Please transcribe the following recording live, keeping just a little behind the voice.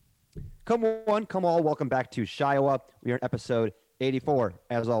Come on, come all. Welcome back to Shiowa. We are in episode 84.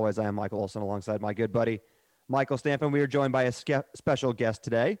 As always, I am Michael Olson alongside my good buddy, Michael Stanford. We are joined by a special guest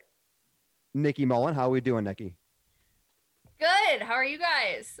today, Nicki Mullan. How are we doing, Nicki? Good. How are you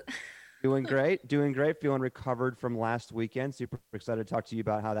guys? Doing great, doing great. Feeling recovered from last weekend. Super excited to talk to you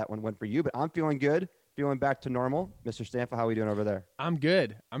about how that one went for you. But I'm feeling good, feeling back to normal. Mr. Stanford, how are we doing over there? I'm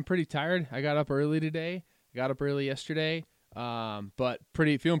good. I'm pretty tired. I got up early today. I got up early yesterday, but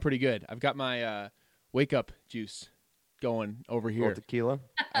feeling pretty good. I've got my wake up juice going over here. Little tequila.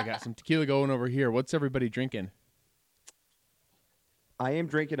 I got some tequila going over here. What's everybody drinking? I am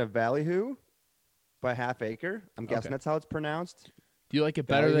drinking a Ballyhoo by Half Acre. I'm guessing that's how it's pronounced. Do you like it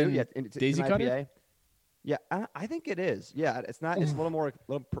better Ballyhoo? than Yeah, it's Daisy an Cutter? IPA. Yeah, I think it is. Yeah, it's not. It's a little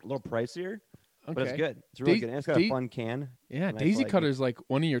pricier, but it's good. It's really good. And it's got a fun can. Yeah, Nice, Daisy like, Cutter is like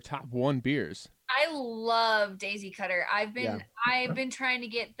one of your top one beers. I love Daisy Cutter. I've been trying to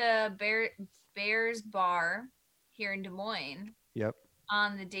get the Bears Bar here in Des Moines Yep.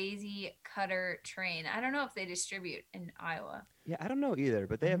 on the Daisy Cutter train. I don't know if they distribute in Iowa. Yeah, I don't know either,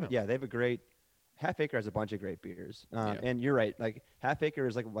 but they have they have a great. Half Acre has a bunch of great beers, and you're right. Like Half Acre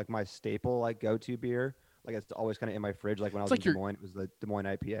is like my staple, like go-to beer. Like it's always kind of in my fridge. Like when I was in Des Moines, it was the Des Moines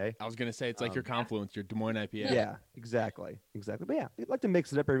IPA. I was gonna say it's like your Confluence, your Des Moines IPA. Yeah, exactly. But yeah, I'd like to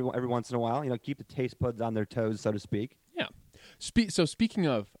mix it up every once in a while. You know, keep the taste buds on their toes, so to speak. Yeah. So speaking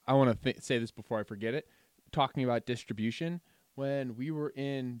of, I want to say this before I forget it. Talking about distribution, when we were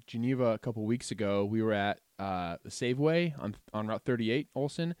in Geneva a couple weeks ago, we were at the Safeway on Route 38,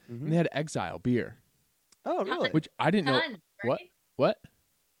 Olson, and they had Exile beer. Oh, really? Which I didn't know. Right? What?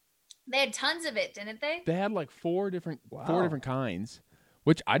 They had tons of it, didn't they? They had like four different kinds,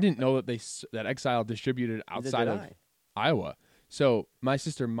 which I didn't know that Exile distributed outside of Iowa. So my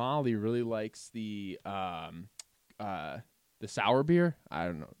sister Molly really likes the sour beer. I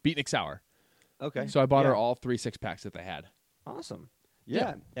don't know, Beatnik Sour. Okay. So I bought her all 3 6-packs that they had. Awesome.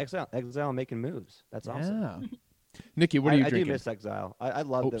 Yeah. Exile making moves. That's awesome. Yeah. Nicki, what are you drinking? I do miss Exile. I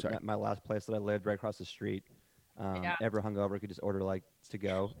love my last place that I lived right across the street. Ever hungover could just order like to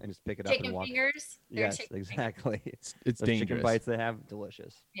go and just pick it up and walk. Chicken fingers. Yes, exactly. It's Those dangerous. chicken bites they have,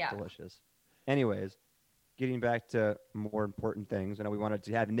 delicious. Yeah. Delicious. Anyways, getting back to more important things. I know we wanted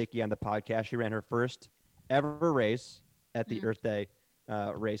to have Nicki on the podcast. She ran her first ever race at the Earth Day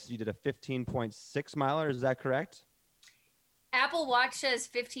race. You did a 15.6 miler. Is that correct? Apple Watch says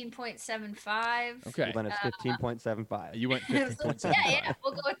 15.75. Okay. Well, then it's 15.75. You went 15.75. Yeah,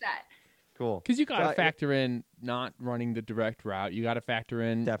 we'll go with that. Cool. Because you got to factor in not running the direct route. You got to factor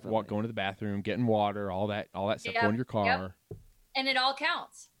in going to the bathroom, getting water, all that stuff, going to your car. Yep. And it all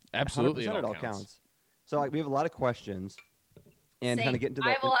counts. Absolutely, it all counts. So we have a lot of questions, and Same. kind of get into that.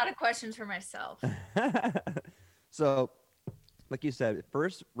 I have a lot of questions for myself. So, like you said,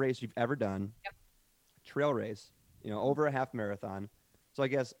 first race you've ever done, trail race. Over a half marathon. So I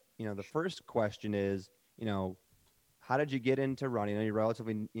guess the first question is, how did you get into running? You're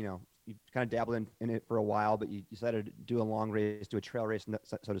relatively, you kind of dabbled in it for a while, but you decided to do a long race, do a trail race,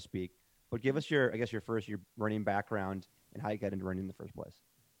 so to speak. But give us your running background and how you got into running in the first place.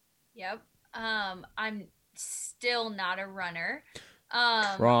 Yep. I'm still not a runner.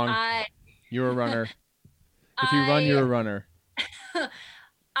 Wrong. You're a runner. If you run, you're a runner.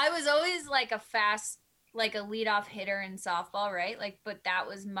 I was always like a leadoff hitter in softball, right? But that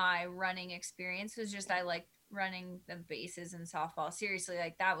was my running experience. Was just I liked running the bases in softball. Seriously,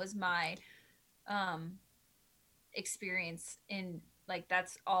 that was my experience in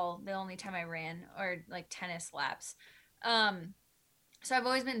that's the only time I ran, or tennis laps. So I've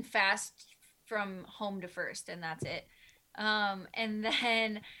always been fast from home to first, and that's it. And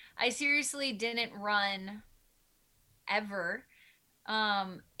then I seriously didn't run ever.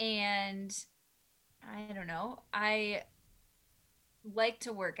 And I don't know. I like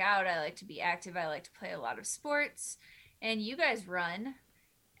to work out. I like to be active. I like to play a lot of sports. And you guys run.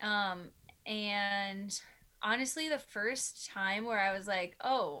 And honestly, the first time where I was like,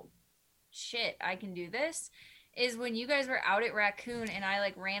 oh, shit, I can do this, is when you guys were out at Raccoon and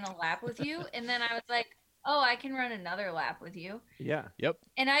I ran a lap with you. And then I was like, oh, I can run another lap with you. Yeah. Yep.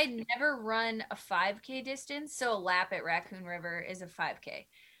 And I'd never run a 5K distance. So a lap at Raccoon River is a 5K.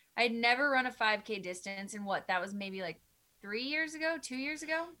 I'd never run a 5K distance, and that was maybe 2 years ago?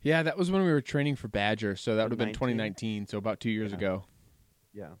 Yeah, that was when we were training for Badger, so that would have been 2019, so about 2 years ago.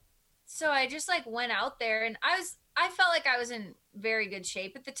 Yeah. So I just went out there, and I felt like I was in very good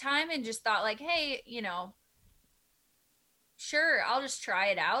shape at the time, and just thought hey, sure, I'll just try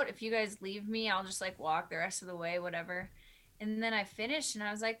it out. If you guys leave me, I'll just walk the rest of the way, whatever. And then I finished, and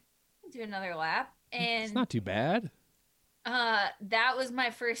I was like, I'll do another lap. And it's not too bad. That was my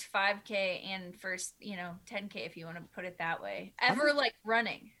first 5K and first, 10K if you want to put it that way. I'm Ever not, like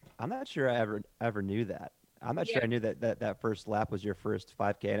running. I'm not sure I ever knew that. I'm not sure Yeah. I knew that first lap was your first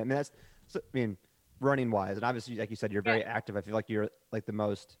 5K. And I mean running wise, and obviously like you said, you're Yeah. very active. I feel like you're like the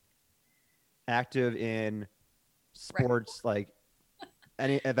most active in Right. sports like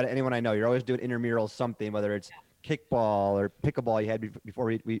anyone I know. You're always doing intramural something, whether it's kickball or pickleball you had before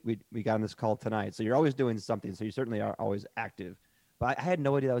we got on this call tonight. So you're always doing something. So you certainly are always active. But I had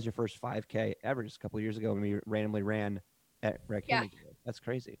no idea that was your first 5K ever just a couple of years ago when we randomly ran at Raccoon. Yeah. That's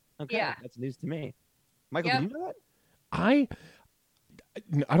crazy. Okay, Yeah. that's news to me. Michael, Yep. did you know that?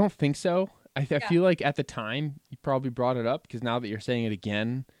 I don't think so. I Yeah. feel like at the time you probably brought it up because now that you're saying it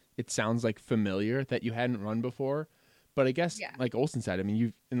again, it sounds like familiar that you hadn't run before. But I guess, Yeah. like Olsen said, I mean,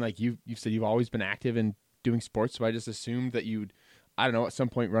 you've said you've always been active in doing sports. So I just assumed that you'd, I don't know, at some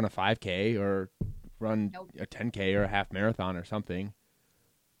point run a 5K or run Nope. a 10K or a half marathon or something.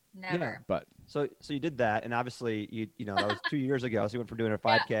 Never. But So you did that, and obviously you know that was 2 years ago. So you went from doing a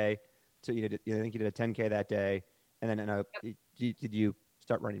 5K to I think you did a 10K that day, and then did you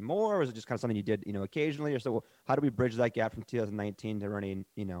start running more, or was it just kind of something you did occasionally, or so? How do we bridge that gap from 2019 to running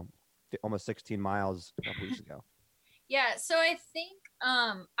almost 16 miles a couple weeks ago? Yeah, so I think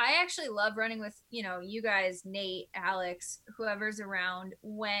I actually love running with, you guys, Nate, Alex, whoever's around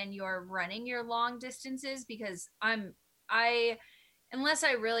when you're running your long distances because I unless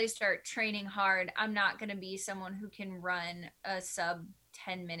I really start training hard, I'm not going to be someone who can run a sub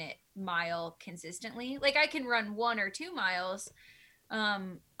 10-minute mile consistently. Like I can run 1 or 2 miles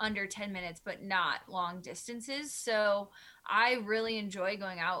under 10 minutes, but not long distances. So I really enjoy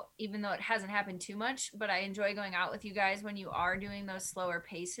going out, even though it hasn't happened too much, but I enjoy going out with you guys when you are doing those slower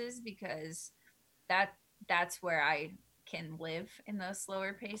paces because that's where I can live in those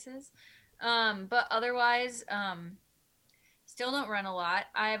slower paces. But otherwise, still don't run a lot.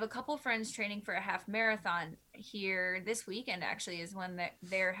 I have a couple friends training for a half marathon here this weekend. Actually, is when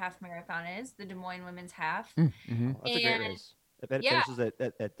their half marathon is the Des Moines Women's Half. mm-hmm. That's a great race. It finishes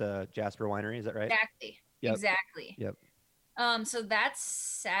at the Jasper Winery. Is that right? Exactly. Yep. Exactly. Yep. So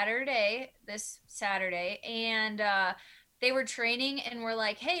that's this Saturday, and they were training and were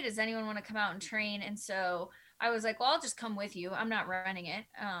like, "Hey, does anyone want to come out and train?" And so I was like, "Well, I'll just come with you. I'm not running it."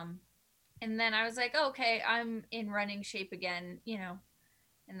 And then I was like, oh, "Okay, I'm in running shape again,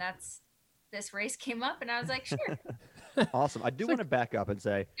 and this race came up, and I was like, "Sure." Awesome. I do want to back up and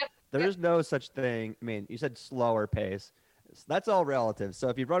say Yep. there is no such thing. I mean, you said slower pace. That's all relative. So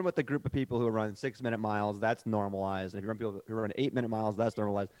if you run with a group of people who run 6-minute miles, that's normalized. And if you run people who run 8-minute miles, that's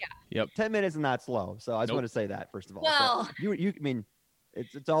normalized. Yep. 10 minutes is not slow. So I just want to say that first of all. Well, so I mean,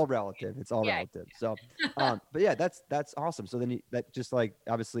 it's all relative. It's all relative. So, but yeah, that's awesome. So then that just like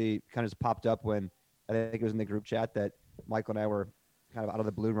obviously kind of just popped up when I think it was in the group chat that Michael and I were kind of out of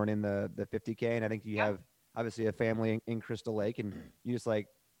the blue running the 50K, and I think you have obviously a family in Crystal Lake, and you just like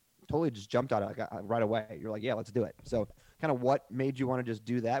totally just jumped out right away. You're like, yeah, let's do it. So kind of what made you want to just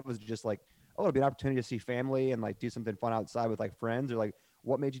do that? Was it just like, oh, it'll be an opportunity to see family and like do something fun outside with like friends, or like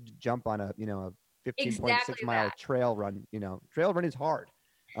what made you jump on a 15.6 mile trail run? Trail running is hard.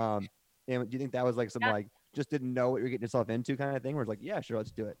 And do you think that was like some like just didn't know what you're getting yourself into kind of thing, where it's like, yeah, sure,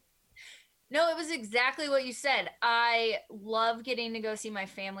 let's do it? No, it was exactly what you said. I love getting to go see my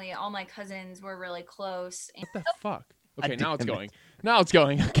family. All my cousins were really close. What the fuck? Okay, God now it's damn it. going. Now it's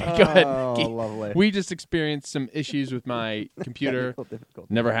going. Okay, go ahead. Oh, lovely. We just experienced some issues with my computer. Difficult.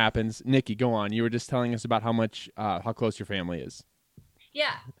 Never happens. Nikki, go on. You were just telling us about how close your family is.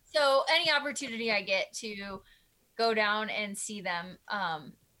 Yeah. So any opportunity I get to go down and see them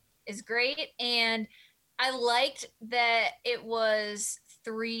is great. And I liked that it was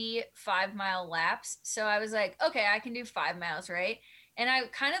 3 5-mile laps. So I was like, okay, I can do 5 miles, right? And I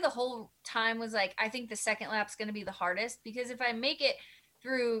kind of the whole time was like, I think the second lap's going to be the hardest because if I make it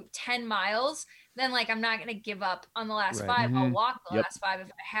through 10 miles, then like I'm not going to give up on the last 5. I'll walk the last 5 if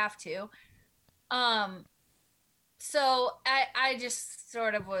I have to. So I just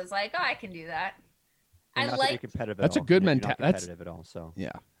sort of was like, oh, I can do that. And I not like that you're competitive. That's at a all. good You're not mentality. competitive at all. So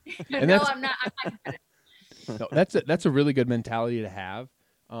Yeah. And no, I'm not competitive. No, that's a really good mentality to have.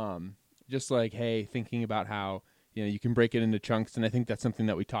 Just like, hey, thinking about how you can break it into chunks, and I think that's something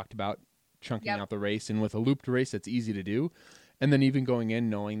that we talked about, chunking out the race. And with a looped race, that's easy to do. And then even going in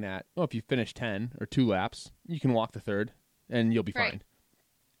knowing that, well, if you finish 10 or 2 laps, you can walk the third, and you'll be fine.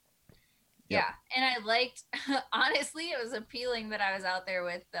 Yeah, and I liked. Honestly, it was appealing that I was out there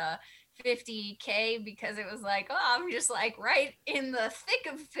with 50K because it was like, oh, I'm just like right in the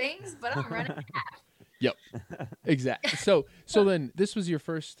thick of things, but I'm running half. Yep, exactly. So then this was your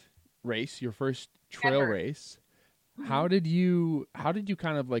first race, your first trail race. How did you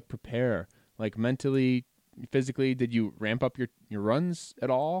kind of like prepare, like mentally, physically? Did you ramp up your runs at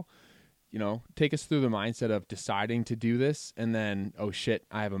all? Take us through the mindset of deciding to do this and then, oh shit,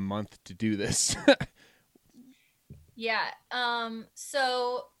 I have a month to do this. Yeah.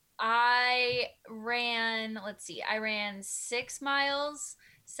 So I ran, I ran 6 miles,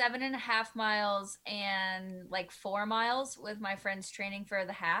 7.5 miles, and like 4 miles with my friends training for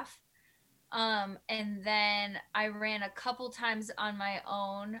the half. And then I ran a couple times on my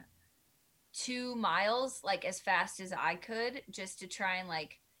own 2 miles, like as fast as I could, just to try and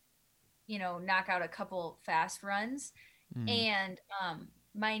like, knock out a couple fast runs. And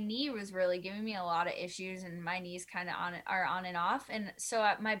my knee was really giving me a lot of issues, and my knees kind of are on and off. And so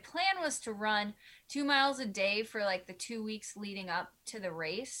my plan was to run 2 miles a day for like the 2 weeks leading up to the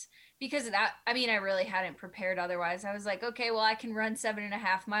race, because of that, I mean, I really hadn't prepared otherwise. I was like, okay, well, I can run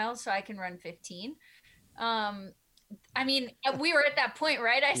 7.5 miles, so I can run 15. I mean, we were at that point,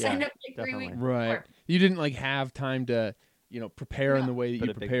 right? I signed up like 3 weeks right before. You didn't like have time to prepare in the way that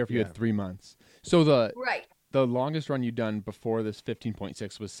you prepare if you had 3 months. So the longest run you'd done before this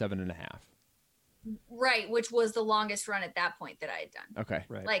 15.6 was 7.5. Right, which was the longest run at that point that I had done. Okay.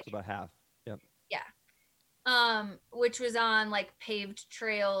 Right. Like, it's about half. Yep. Yeah. Which was on like paved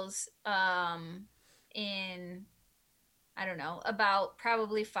trails in, I don't know, about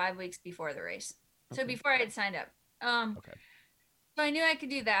probably 5 weeks before the race. So before I had signed up. Okay. So I knew I could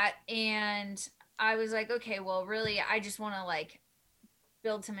do that, and I was like, okay, well, really, I just want to like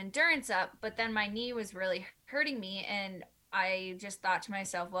build some endurance up. But then my knee was really hurting me, and I just thought to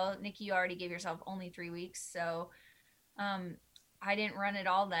myself, well, Nikki, you already gave yourself only 3 weeks, so I didn't run at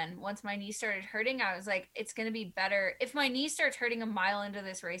all. Then once my knee started hurting, I was like, it's going to be better if my knee starts hurting a mile into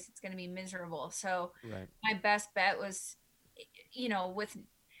this race. It's going to be miserable. So my best bet was,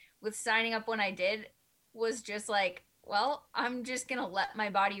 with signing up when I did, was just like, well, I'm just going to let my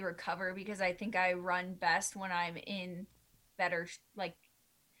body recover, because I think I run best when I'm in better, like,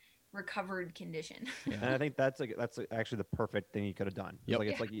 recovered condition. Yeah. And I think that's actually the perfect thing you could have done. Yep.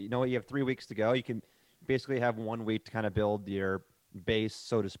 It's like, you have 3 weeks to go. You can basically have 1 week to kind of build your base,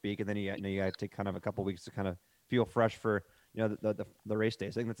 so to speak, and then you got to take kind of a couple weeks to kind of feel fresh for the race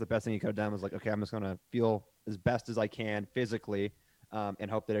days. I think that's the best thing you could have done, was like, okay, I'm just going to feel as best as I can physically,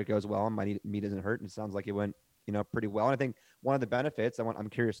 and hope that it goes well and my knee doesn't hurt. And it sounds like it went pretty well. And I think one of the benefits, I'm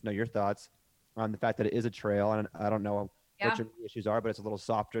curious to know your thoughts on the fact that it is a trail, and I don't know what your issues are, but it's a little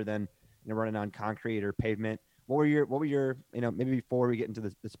softer than running on concrete or pavement. What were your maybe before we get into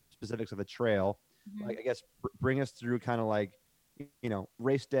the specifics of the trail, like, I guess bring us through kind of like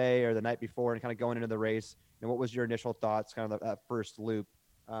race day or the night before and kind of going into the race, and what was your initial thoughts, kind of that first loop.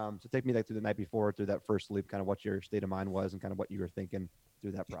 So take me like through the night before, through that first loop, kind of what your state of mind was and kind of what you were thinking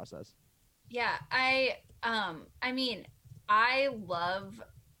through that process. Yeah, I mean, I love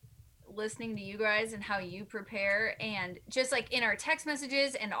listening to you guys and how you prepare, and just like in our text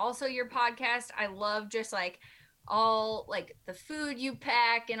messages and also your podcast, I love just like all like the food you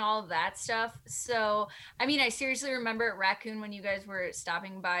pack and all of that stuff. So I mean, I seriously remember at Raccoon when you guys were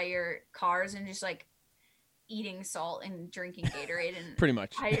stopping by your cars and just like eating salt and drinking Gatorade, and pretty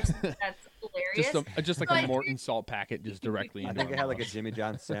much. I just think that's hilarious. just like a Morton salt packet just directly into I think I had like a Jimmy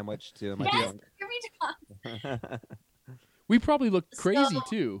John's sandwich too. Yes, Jimmy John's. We probably looked crazy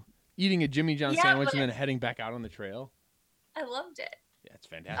too, eating a Jimmy John's sandwich and then but heading back out on the trail. I loved it. Yeah, it's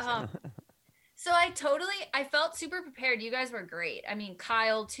fantastic. So I felt super prepared. You guys were great. I mean,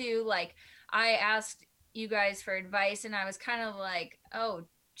 Kyle too. Like, I asked you guys for advice, and I was kind of like, oh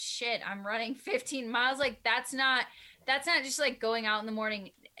shit, I'm running 15 miles. Like, that's not just like going out in the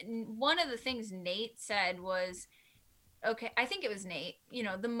morning. One of the things Nate said was, okay, I think it was Nate,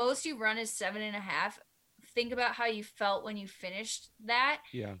 the most you run is 7.5. Think about how you felt when you finished that.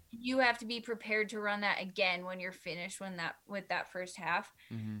 Yeah. You have to be prepared to run that again when you're finished with that first half.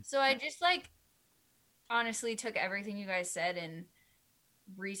 Mm-hmm. So I just like honestly took everything you guys said and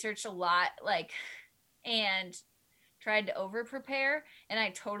researched a lot, like, and tried to over prepare, and I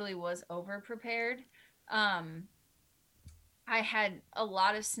totally was over prepared. I had a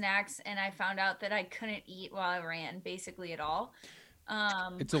lot of snacks, and I found out that I couldn't eat while I ran basically at all.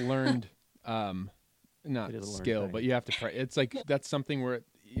 It's a learned not skill, but you have to it's like that's something where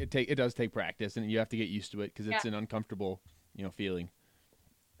it does take practice, and you have to get used to it, because it's an uncomfortable feeling.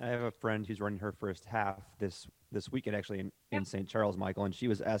 I have a friend who's running her first half this weekend, actually in St. Charles, Michael, and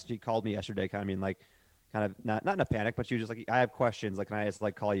she called me yesterday, kind of not in a panic, but she was just like, I have questions, like, can I just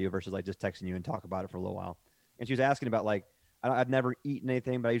like call you versus like just texting you and talk about it for a little while? And she was asking about like, I've never eaten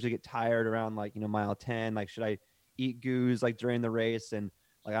anything, but I usually get tired around like mile 10. Like, should I eat goose like during the race? And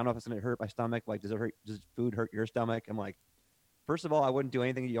Like, I don't know if it's going to hurt my stomach. Like, does food hurt your stomach? I'm like, first of all, I wouldn't do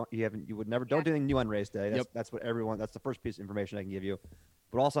anything you would never, don't do anything new on race day. That's what that's the first piece of information I can give you.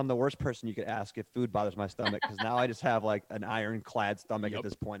 But also, I'm the worst person you could ask if food bothers my stomach, because now I just have like an ironclad stomach at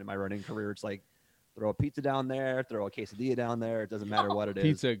this point in my running career. It's like, throw a pizza down there, throw a quesadilla down there. It doesn't matter what it is.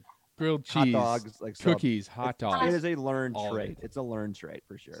 Pizza, grilled cheese, hot dogs, like cookies, hot dogs. It is a learned trait. It's a learned trait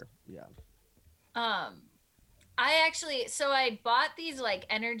for sure. Yeah. I bought these like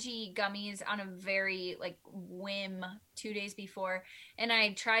energy gummies on a very like whim 2 days before, and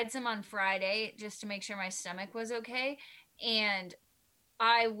I tried some on Friday just to make sure my stomach was okay. And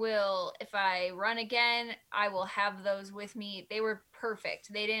if I run again, I will have those with me. They were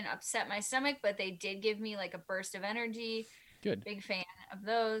perfect. They didn't upset my stomach, but they did give me like a burst of energy. Good. Big fan of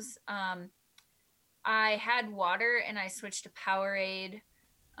those. I had water and I switched to Powerade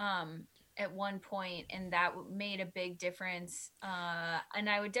at one point, and that made a big difference. And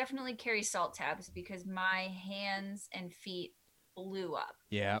I would definitely carry salt tabs because my hands and feet blew up.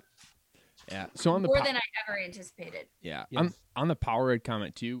 Yeah. Yeah. So on the more than I ever anticipated. Yeah. Yes. On the Powerade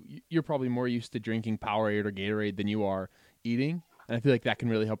comment too, you're probably more used to drinking Powerade or Gatorade than you are eating, and I feel like that can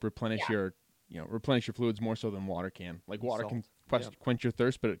really help replenish your fluids more so than water can. Like water can quench your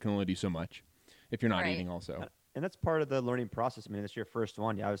thirst, but it can only do so much if you're not eating also. And that's part of the learning process. I mean, it's your first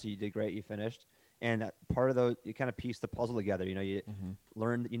one. Obviously, you did great. You finished. And part of those, you kind of piece the puzzle together. You know, you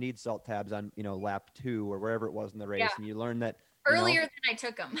learn that you need salt tabs on, lap 2 or wherever it was in the race. Yeah. And you learn that earlier than I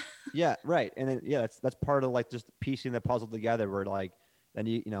took them. Yeah, right. And then, that's part of like just piecing the puzzle together where like, then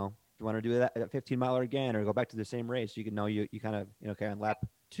if you want to do that 15 miler again or go back to the same race, you can know you kind of, okay, on lap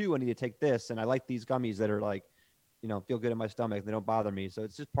 2, I need to take this. And I like these gummies that are like, feel good in my stomach. They don't bother me. So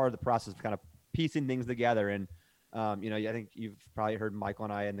it's just part of the process of kind of piecing things together. And, I think you've probably heard Michael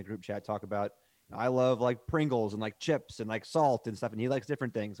and I in the group chat talk about, I love like Pringles and like chips and like salt and stuff. And he likes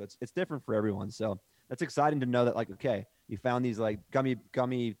different things. So it's different for everyone. So that's exciting to know that, like, okay, you found these like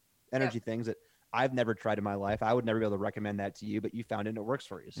gummy energy things that I've never tried in my life. I would never be able to recommend that to you, but you found it and it works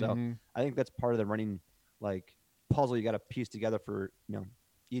for you. So I think that's part of the running like puzzle you got to piece together for,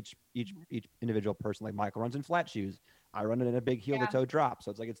 each individual person. Like Michael runs in flat shoes. I run it in a big heel to toe drop.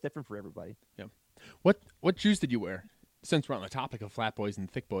 So it's like, it's different for everybody. Yeah. What shoes did you wear? Since we're on the topic of flat boys and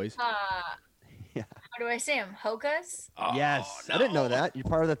thick boys. How do I say them? Hokas? Oh, yes. No. I didn't know that. You're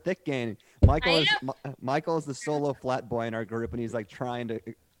part of the thick gang. Michael is the solo flat boy in our group, and he's like trying to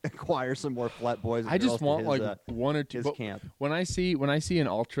acquire some more flat boys. I just want one or two. His camp. When I see an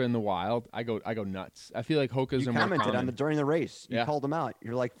ultra in the wild, I go nuts. I feel like Hokas are more common. You commented on during the race. You called them out.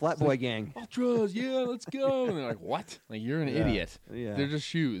 You're like, flat boy gang. Ultras, let's go. And they're like, what? Like, you're an idiot. Yeah. They're just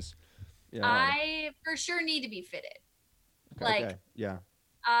shoes. Yeah. I for sure need to be fitted. Okay.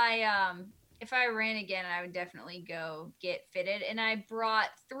 If I ran again, I would definitely go get fitted. And I brought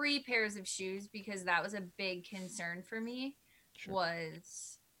 3 pairs of shoes because that was a big concern for me. Sure.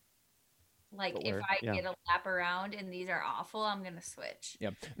 Was like, if I get a lap around and these are awful, I'm going to switch.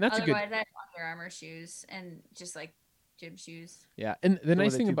 Yeah. Otherwise, I have Under Armour shoes and just like gym shoes. Yeah. And the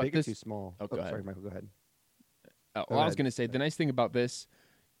nice thing about this. Too small. Oh, go ahead. Sorry, Michael, go ahead. I was going to say, the nice thing about this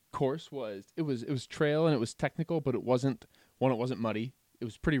course was it was trail and it was technical, but it wasn't muddy. It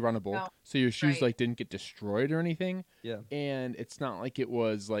was pretty runnable, so your shoes like didn't get destroyed or anything. Yeah, and it's not like it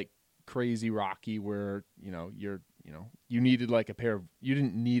was like crazy rocky where you needed like you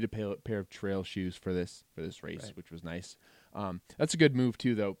didn't need a pair of trail shoes for this race, which was nice. That's a good move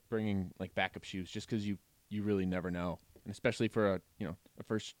too, though, bringing like backup shoes, just because you really never know, and especially for a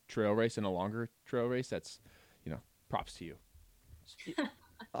first trail race and a longer trail race, that's props to you.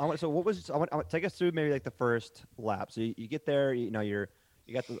 So what was? I want take us through maybe like the first lap. So you get there,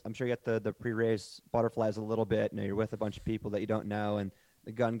 I'm sure you got the pre-race butterflies a little bit. You're with a bunch of people that you don't know, and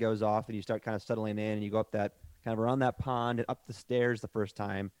the gun goes off, and you start kind of settling in, and you go up that kind of around that pond and up the stairs the first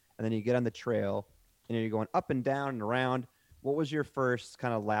time, and then you get on the trail, and you're going up and down and around. What was your first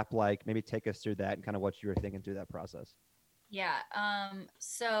kind of lap like? Maybe take us through that and kind of what you were thinking through that process. Yeah.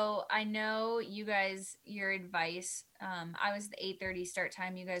 So I know you guys, your advice, I was the 8:30 start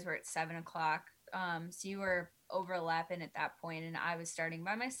time. You guys were at 7:00. So you were overlapping at that point, and I was starting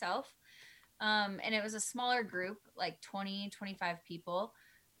by myself. And it was a smaller group, like 20, 25 people.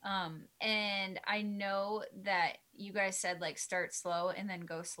 And I know that you guys said like start slow and then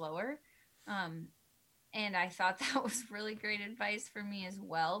go slower. And I thought that was really great advice for me as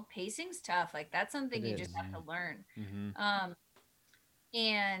well. Pacing's tough. Like that's something you just have to learn. Mm-hmm.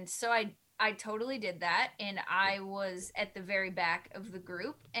 And so I totally did that. And I was at the very back of the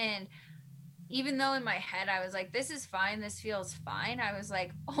group. And even though in my head I was like, this is fine, this feels fine, I was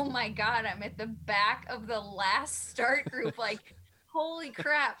like, oh my God, I'm at the back of the last start group. Like, Holy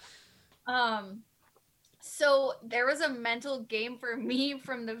crap. So there was a mental game for me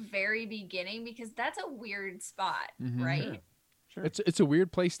from the very beginning because that's a weird spot, right? Sure. It's a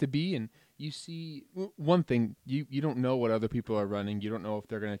weird place to be, and you see one thing, you don't know what other people are running. You don't know if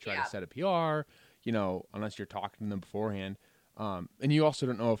they're going to try to set a PR, unless you're talking to them beforehand. And you also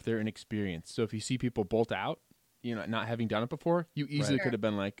don't know if they're inexperienced. So if you see people bolt out, not having done it before, you easily could have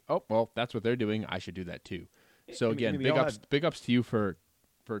been like, oh, well, that's what they're doing. I should do that too. So again, big ups to you for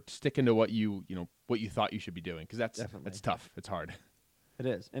sticking to what you thought you should be doing, because it's tough. It's hard. It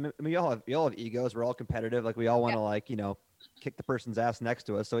is. And we all have egos. We're all competitive. Like we all want to kick the person's ass next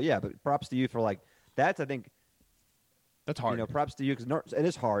to us. So yeah, but props to you for that's, I think that's hard. Props to you because it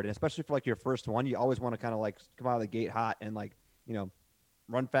is hard, and especially for your first one, you always want to kind of come out of the gate hot and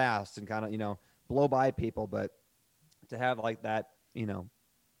run fast and kind of blow by people. But to have that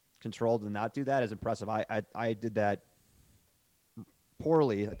controlled and not do that is impressive. I did that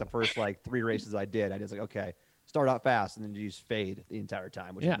poorly at the first 3 races I did. I just okay, start out fast and then you just fade the entire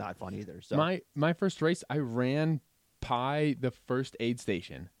time, which is not fun either. So my first race, I ran by the first aid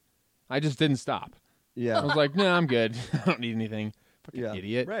station. I just didn't stop. Yeah, I was like, no, I'm good. I don't need anything. Fucking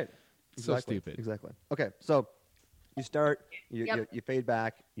idiot. Right. So stupid. Exactly. Okay, so you start, you fade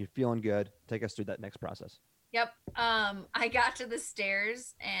back, you're feeling good. Take us through that next process. Yep. I got to the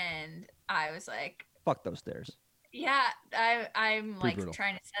stairs and I was like, fuck those stairs. Yeah, I'm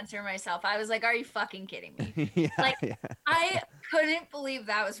trying to censor myself. I was like, are you fucking kidding me? I couldn't believe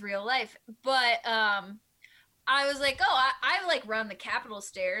that was real life. But I was like, oh, I run the Capitol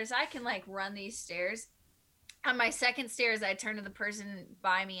stairs. I can run these stairs. On my second stairs, I turned to the person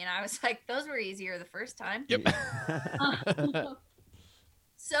by me and I was like, those were easier the first time. Yep.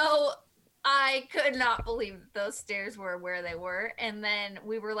 So I could not believe that those stairs were where they were. And then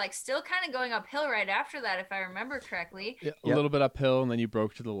we were still kind of going uphill right after that, if I remember correctly. Yeah, a little bit uphill, and then you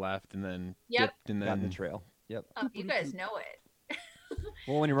broke to the left and then dipped and then got in the trail. Yep. Oh, you guys know it.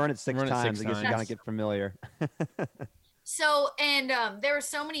 Well, when you run it six times, I guess you gotta get familiar. So, and there were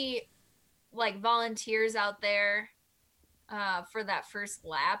so many volunteers out there for that first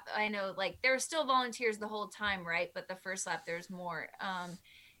lap. I know there were still volunteers the whole time, right? But the first lap there's more.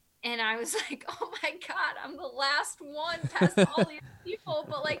 And I was like, oh my God, I'm the last one past all these people.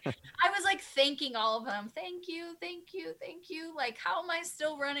 But I was thanking all of them. Thank you, thank you, thank you. How am I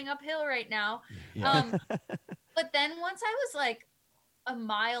still running uphill right now? Yeah. But then once I was a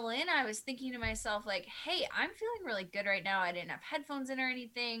mile in, I was thinking to myself, hey, I'm feeling really good right now. I didn't have headphones in or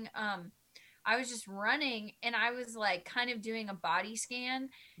anything. I was just running and I was kind of doing a body scan.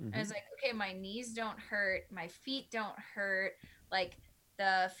 Mm-hmm. I was like, okay, my knees don't hurt. My feet don't hurt.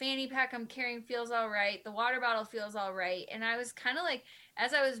 The fanny pack I'm carrying feels all right. The water bottle feels all right. And I was kind of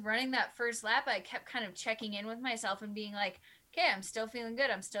as I was running that first lap, I kept kind of checking in with myself and being okay, I'm still feeling good.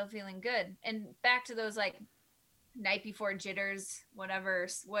 I'm still feeling good. And back to those night before jitters, whatever,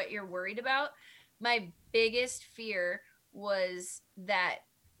 what you're worried about. My biggest fear was that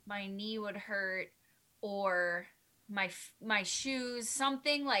my knee would hurt or my shoes,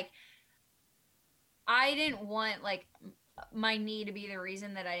 something I didn't want my knee to be the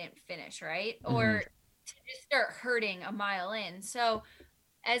reason that I didn't finish, right? Mm-hmm. Or to just start hurting a mile in. So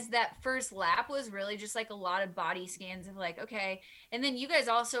as that first lap was really just a lot of body scans of okay. And then you guys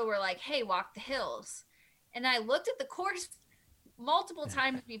also were hey, walk the hills. And I looked at the course multiple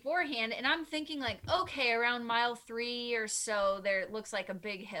times beforehand and I'm thinking okay, around mile 3 or so, there looks like a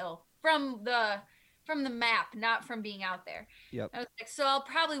big hill from the map, not from being out there. Yep. I was so I'll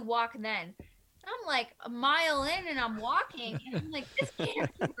probably walk then. I'm a mile in and I'm walking and I'm this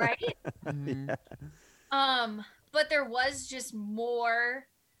can't be right. Mm-hmm. But there was just more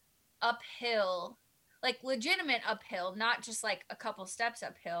uphill, legitimate uphill, not just a couple steps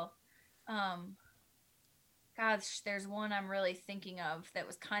uphill. Gosh, there's one I'm really thinking of that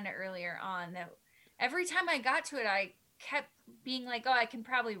was kind of earlier on that every time I got to it, I kept being oh, I can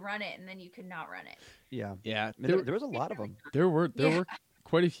probably run it. And then you could not run it. Yeah. Yeah. There was a lot of them. There were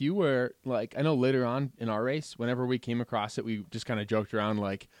quite a few where I know later on in our race, whenever we came across it, we just kind of joked around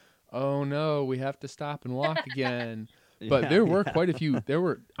oh no, we have to stop and walk again. But there were quite a few, there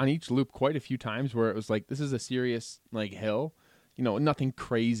were on each loop quite a few times where it was this is a serious hill, nothing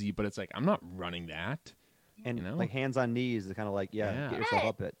crazy, but it's I'm not running that. And hands on knees to kind of get yourself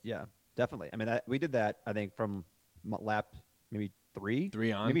up it. Yeah, definitely. I mean, we did that, I think, from lap maybe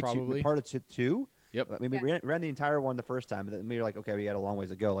 3 on, maybe probably 2, part of 2. Yep. I mean, we ran the entire one the first time, but then we were okay, we got a long ways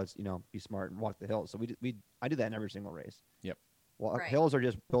to go. Let's be smart and walk the hill. So I do that in every single race. Yep. Well, hills are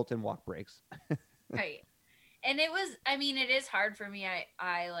just built-in walk breaks. Right. And it is hard for me.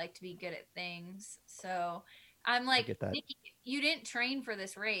 I like to be good at things. So I'm I like, get that. Nikki, you didn't train for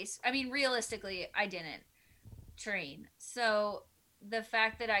this race. I mean, realistically, I didn't train. So the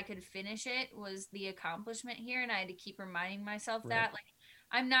fact that I could finish it was the accomplishment here, and I had to keep reminding myself Right. that, like,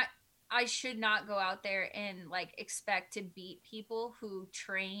 I'm not. I should not go out there and like expect to beat people who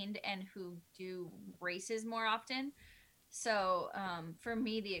trained and who do races more often. So for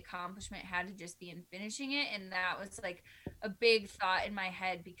me, the accomplishment had to just be in finishing it, and that was like a big thought in my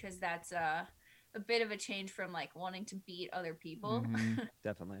head because that's a bit of a change from like wanting to beat other people. Mm-hmm.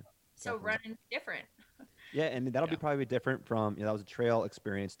 Definitely. So Definitely. running different. Yeah, and that'll be Yeah. probably different from that was a trail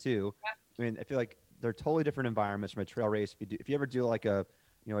experience too. I mean, I feel like they're totally different environments from a trail race. If you ever do like a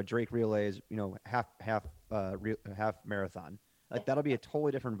a Drake relays half marathon, like that'll be a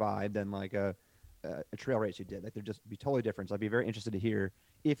totally different vibe than like a trail race you did. Like they're just be totally different. So I'd be very interested to hear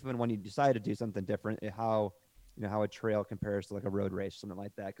if and when you decide to do something different, how how a trail compares to like a road race, something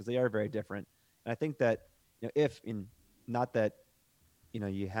like that, because they are very different. And I think that if in not that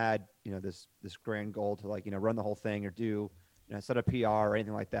you had this grand goal to like run the whole thing or do set a PR or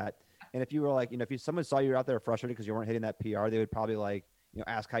anything like that. And if you were like if someone saw you out there frustrated because you weren't hitting that PR, they would probably like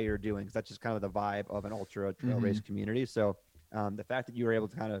ask how you were doing, because that's just kind of the vibe of an ultra trail Mm-hmm. race community. So the fact that you were able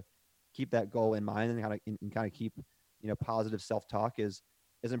to kind of keep that goal in mind and kind of keep positive self talk is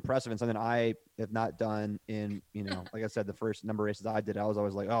impressive, and something I have not done in like I said, the first number of races I did, I was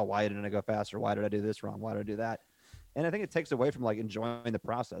always like, oh, why didn't I go faster? Why did I do this wrong? Why did I do that? And I think it takes away from like enjoying the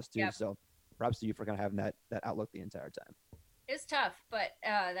process too. Yep. So props to you for kind of having that outlook the entire time. It's tough, but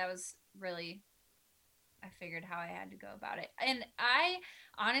that was really, I figured how I had to go about it. And I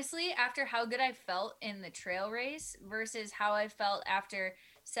honestly, after how good I felt in the trail race versus how I felt after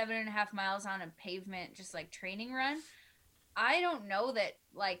 7.5 miles on a pavement, just like training run, I don't know that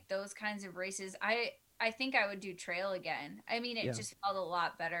like those kinds of races. I think I would do trail again. I mean, it Yeah. just felt a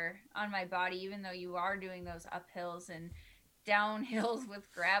lot better on my body, even though you are doing those uphills and downhills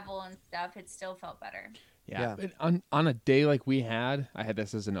with gravel and stuff. It still felt better. Yeah. Yeah. On a day like we had, I had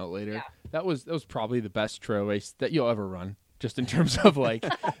this as a note later. Yeah. That was probably the best trail race that you'll ever run. Just in terms of like,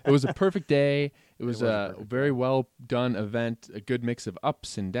 it was a perfect day. It was was a a perfect very day. well done event. A good mix of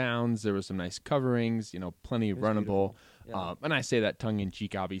ups and downs. There was some nice coverings. Plenty It was runnable. beautiful. Yeah. And I say that tongue in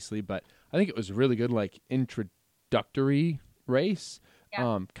cheek, obviously, but I think it was a really good like introductory race.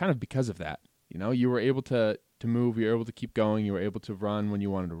 Yeah. Kind of because of that. You were able to move. You were able to keep going. You were able to run when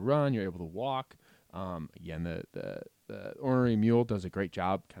you wanted to run. You were able to walk. Again, the ornery mule does a great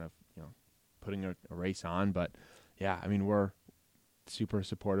job, kind of putting a race on. But yeah, I mean, we're super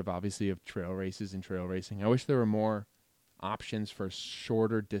supportive, obviously, of trail races and trail racing. I wish there were more options for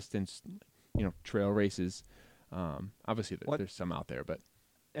shorter distance, trail races. Obviously, there's some out there, but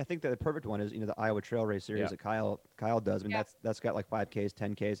I think that the perfect one is the Iowa Trail Race series Yeah. that Kyle does. I mean Yeah. that's got like 5Ks,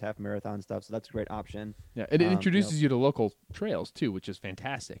 10Ks, half marathon stuff. So that's a great option. yeah, it Um, introduces you to local trails too, which is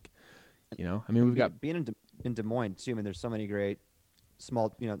fantastic. I mean, we've got being in Des Moines too. I mean, there's so many great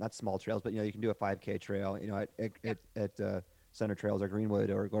small, not small trails, but you can do a 5K trail, at Center Trails or Greenwood,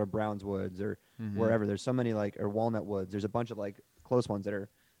 or go to Browns Woods or wherever. There's so many or Walnut Woods. There's a bunch of like close ones that are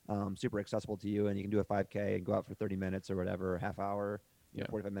super accessible to you, and you can do a 5K and go out for 30 minutes or whatever, or half hour, Yeah.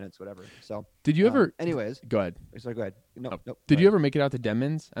 45 minutes, whatever. So Did you ever? anyways, Go ahead. sorry, go ahead. No, Oh, nope, Did go you ahead. ever make it out to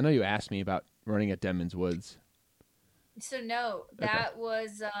Denman's? I know you asked me about running at Denman's Woods. So no, that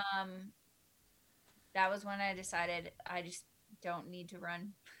was when I decided I just don't need to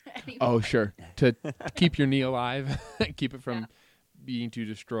run anymore. Oh, sure. To keep your knee alive, keep it from being too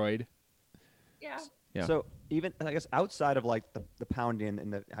destroyed. Yeah. Yeah. So even I guess outside of like the pounding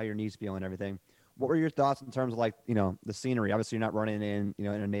and how your knees feel and everything, what were your thoughts in terms of like the scenery? Obviously, you're not running in in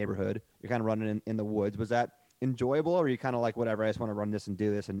a neighborhood. You're kind of running in the woods. Was that enjoyable, or are you kind of like whatever? I just want to run this and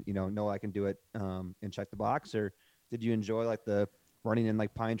do this, and know I can do it and check the box? Or did you enjoy like the running in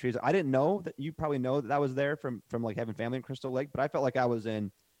like pine trees? I didn't know that. You probably know that was there from like having family in Crystal Lake, but I felt like I was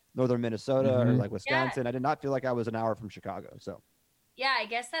in northern Minnesota or like Wisconsin. I did not feel like I was an hour from Chicago. So Yeah, I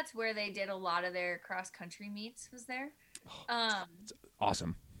guess that's where they did a lot of their cross country meets, was there. It's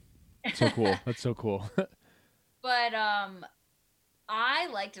awesome. So cool. That's so cool. But I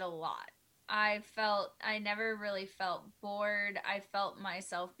liked it a lot. I never really felt bored. I felt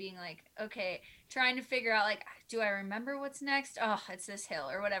myself being like, okay, trying to figure out like, do I remember what's next? Oh, it's this hill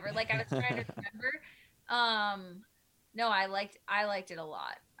or whatever. Like I was trying to remember. No, I liked it a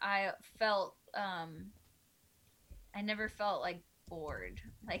lot. I felt I never felt like bored.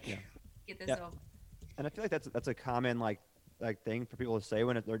 Like get this over. And I feel like that's a common like thing for people to say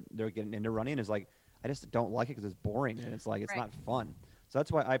when they're getting into running, is like, I just don't like it because it's boring and it's like it's not fun. So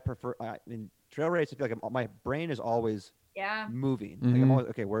that's why I prefer. In trail race, I feel like my brain is always moving. Like I'm always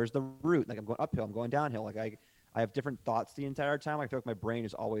okay. Where's the route? Like I'm going uphill. I'm going downhill. Like I have different thoughts the entire time. I feel like my brain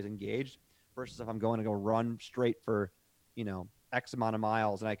is always engaged versus if I'm going to go run straight for, X amount of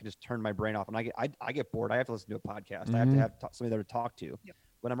miles and I can just turn my brain off and I get bored. I have to listen to a podcast. I have to have somebody there to talk to. Yep.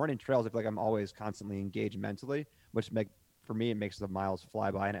 When I'm running trails, I feel like I'm always constantly engaged mentally, which for me, it makes the miles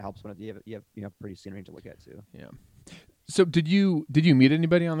fly by and it helps when you have pretty scenery to look at too. Yeah. So did you meet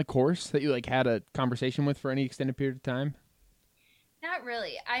anybody on the course that you like had a conversation with for any extended period of time? Not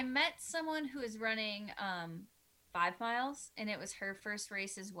really. I met someone who was running 5 miles, and it was her first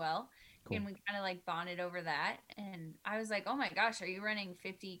race as well. Cool. And we kind of like bonded over that. And I was like, "Oh my gosh, are you running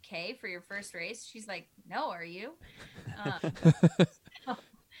 50K for your first race?" She's like, "No, are you?" So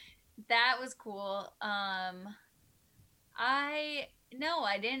that was cool. I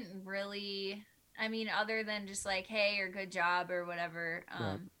didn't really. I mean, other than just like, "Hey," or "Good job," or whatever.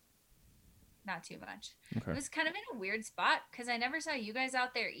 Right. Not too much. Okay. It was kind of in a weird spot because I never saw you guys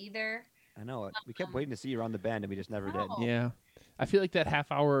out there either. I know. We kept waiting to see you around the bend and we just never did. No. Yeah. I feel like that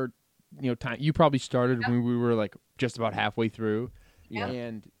half hour, time you probably started when we were like just about halfway through. Yeah.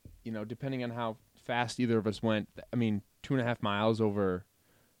 And, depending on how fast either of us went, I mean, 2.5 miles over,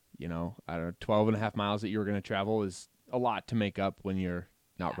 I don't know, 12.5 miles that you were going to travel is a lot to make up when you're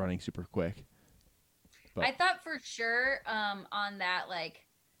not running super quick. But I thought for sure on that, like,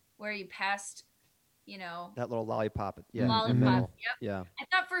 where you passed, That little lollipop. Yeah. lollipop. In the middle. Yep. Yeah. I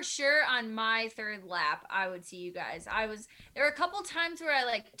thought for sure on my third lap I would see you guys. There were a couple times where I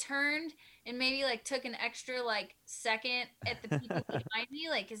like turned and maybe like took an extra like second at the people behind me.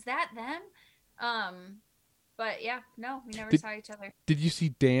 Like, is that them? But yeah, no, we never saw each other. did you see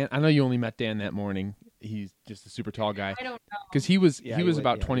Dan? I know you only met Dan that morning. He's just a super tall guy. I don't know. Because he was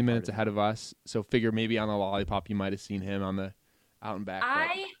about yeah, 20 he minutes parted. ahead of us. So figure maybe on the lollipop you might have seen him on the out and back.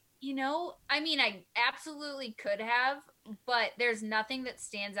 I mean, I absolutely could have, but there's nothing that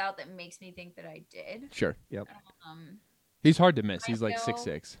stands out that makes me think that I did. Sure. Yep. He's hard to miss. I He's like know-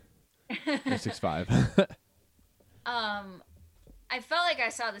 6'6". Or 6'5". I felt like I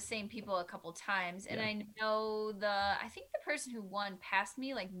saw the same people a couple times, and Yeah. I know I think the person who won passed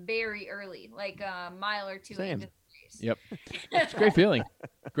me like very early, like a mile or two Same. into the race. Yep. It's a great feeling.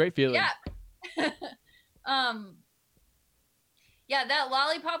 Great feeling. Yeah. Yeah, that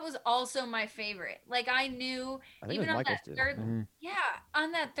lollipop was also my favorite. Like I knew I think even it was on Michael's that too. third Mhm.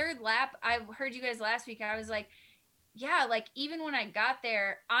 on that third lap, I heard you guys last week. I was like, yeah, like even when I got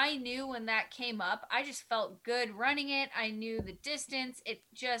there, I knew when that came up, I just felt good running it. I knew the distance. It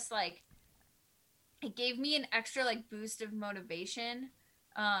just like it gave me an extra like boost of motivation.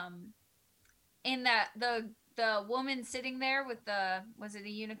 In that the woman sitting there with was it a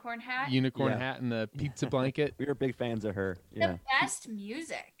unicorn hat? Unicorn Yeah. hat and the pizza blanket. We were big fans of her. Yeah. The best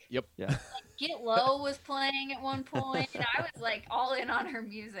music. Yep. Yeah. Get Low was playing at one point, and I was like all in on her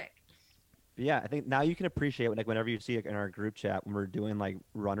music. But yeah, I think now you can appreciate like whenever you see it in our group chat when we're doing like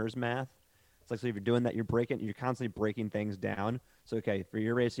runners math. It's like so if you're doing that, you're constantly breaking things down. So okay, for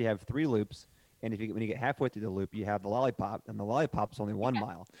your race you have 3 loops, and when you get halfway through the loop, you have the lollipop, and the lollipop's only 1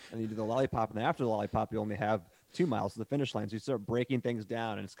 mile. And you do the lollipop, and then after the lollipop, you only have 2 miles to the finish line. So you start breaking things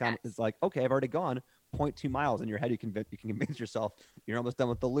down, and it's like okay, I've already gone 0.2 miles in your head. You can convince yourself you're almost done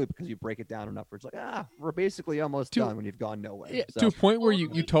with the loop because you break it down enough. Where it's like we're basically almost done when you've gone nowhere. Yeah, So, to a point where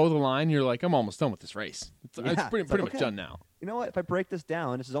you toe the line, you're like, I'm almost done with this race. It's Yeah, pretty it's like, much okay. done now. you know what? If I break this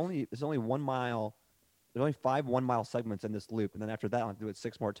down, this is only 1 mile. There's only 5 1-mile segments in this loop, and then after that, I'll have to do it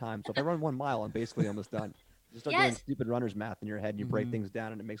 6 more times. So if I run 1 mile, I'm basically almost done. You start doing Yes. stupid runner's math in your head, and you break Mhm. things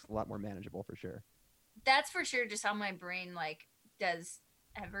down, and it makes it a lot more manageable for sure. That's for sure just how my brain like does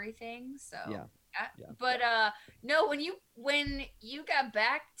everything. So Yeah. Yeah. But no, when you got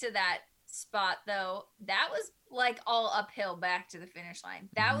back to that spot though, that was like all uphill back to the finish line.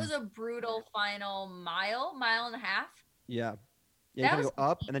 That Mhm. was a brutal final mile and a half. Yeah. That Yeah, you gotta was go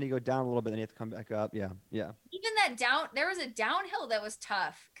up, and then you go down a little bit, and then you have to come back up. Yeah. Yeah. Even that there was a downhill that was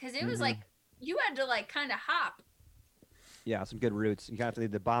tough because it was Mhm. like you had to like kind of hop. Yeah. Some good routes. You kind of have to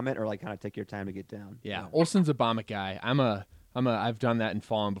either bomb it or like kind of take your time to get down. Yeah, Olson's a bomb it guy. I've done that and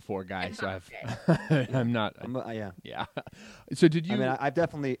fallen before, guys. So I'm not. Yeah. Yeah. So did you? I mean, I've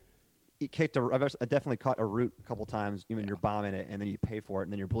definitely I definitely caught a route a couple times. Even you're bombing it, and then you pay for it,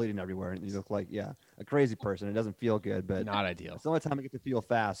 and then you're bleeding everywhere, and you look like a crazy person. It doesn't feel good, but not ideal. it's the only time I get to feel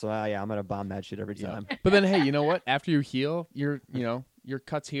fast. So I'm gonna bomb that shit every time. But then, hey, you know what? After you heal, your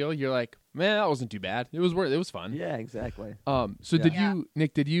cuts heal. You're like, man, that wasn't too bad. It was worth. It was fun. Yeah, exactly. So Yeah. did you,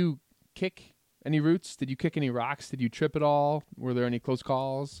 Nick? Did you kick any roots? Did you kick any rocks? Did you trip at all? Were there any close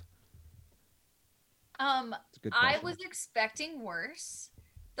calls? It's a good I question. was expecting worse.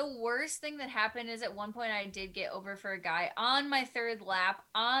 The worst thing that happened is at one point I did get over for a guy on my third lap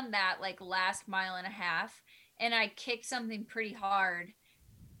on that like last mile and a half. and I kicked something pretty hard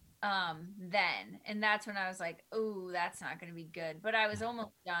then, and that's when I was like, oh, that's not going to be good, but I was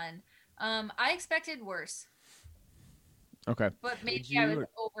almost done. I expected worse, Okay. but maybe Did you- I was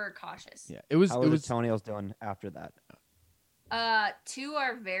over cautious. Yeah. It was. How It were was. the toenails doing after that? 2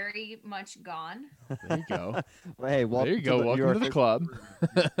 are very much gone. There you go. Well, hey, There you go. Welcome to the club.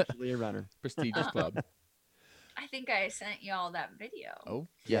 Officially a runner. Prestigious club. I think I sent y'all that video. Oh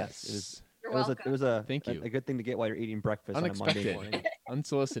Yes, yes. You're It was welcome. it was a Thank you. a good thing to get while you're eating breakfast on a Monday Unexpected. morning.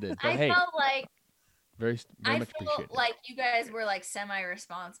 Unsolicited. But I hey, felt like very I much felt appreciated. like you guys were like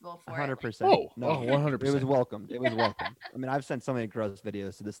semi-responsible for it. 100%. Oh, No, 100%. It was welcomed. It was welcomed. I mean, I've sent so many gross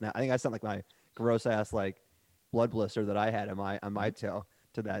videos to this now. I think I sent like my gross ass like blood blister that I had on my toe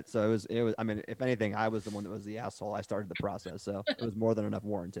to that. So it was. I mean, if anything, I was the one that was the asshole. I started the process, so it was more than enough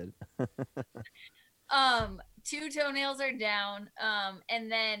warranted. 2 toenails are down.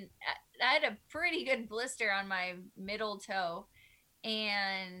 And then I had a pretty good blister on my middle toe,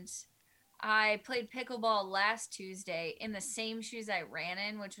 and I played pickleball last Tuesday in the same shoes I ran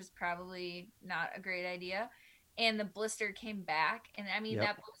in, which was probably not a great idea. And the blister came back, and I mean Yep.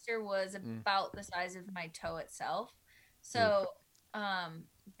 that blister was about the size of my toe itself. So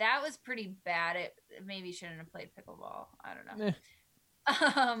that was pretty bad. It maybe shouldn't have played pickleball. I don't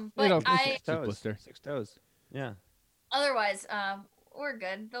know. But It'll- I It's a blister. 6 toes. Yeah. otherwise we're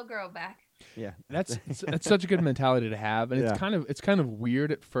good. They'll grow back. Yeah. That's such a good mentality to have, and Yeah. it's kind of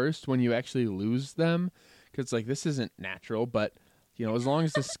weird at first when you actually lose them, because like this isn't natural, but you know, as long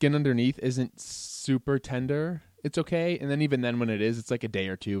as the skin underneath isn't super tender, it's okay. And then even then, when it is, it's like a day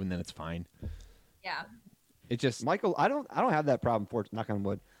or two, and then it's fine. Yeah. It just Michael, I don't have that problem. For knock on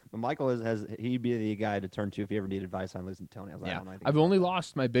wood. But Michael he'd be the guy to turn to if you ever need advice on losing toenails. I yeah. don't know anything I've about only that.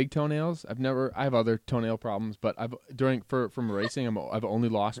 lost my big toenails. I have other toenail problems, but from racing, I've only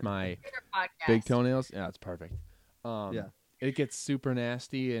lost my Favorite podcast. big toenails. Yeah, it's perfect. Yeah. It gets super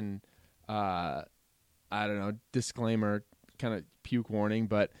nasty, and I don't know. Disclaimer, kind of puke warning,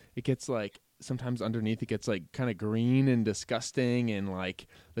 but it gets like sometimes underneath it gets like kind of green and disgusting, and like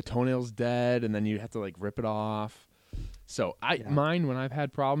the toenail's dead, and then you have to like rip it off. So mine, when I've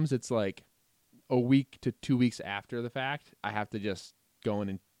had problems, it's like a week to 2 weeks after the fact. I have to just go in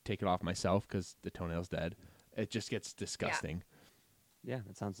and take it off myself because the toenail's dead. It just gets disgusting. Yeah,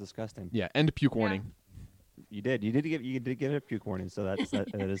 that sounds disgusting. Yeah, and puke warning. You did give it a puke warning, so that is fair.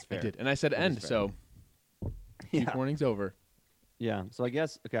 I did, and I said That is end, fair. so puke Yeah. warning's over. Yeah. So I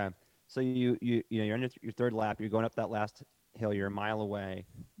guess okay. So you're on your third lap. You're going up that last hill. You're a mile away.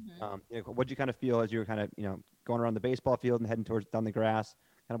 What did you kind of feel as you were kind of going around the baseball field and heading down the grass?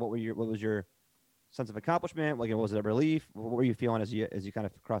 Kind of what was your sense of accomplishment? Like, was it a relief? What were you feeling as you kind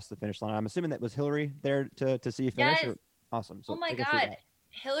of crossed the finish line? I'm assuming that was Hillary there to see you finish. Yes. Awesome. So Oh my take us through God. that.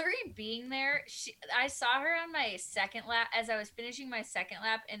 Hillary being there, I saw her on my second lap as I was finishing my second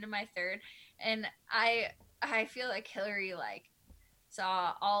lap into my third, and I feel like Hillary like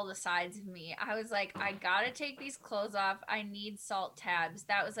saw all the sides of me. I was like, I gotta take these clothes off. I need salt tabs.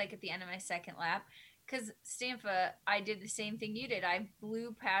 That was like at the end of my second lap. Because Stampa, I did the same thing you did. I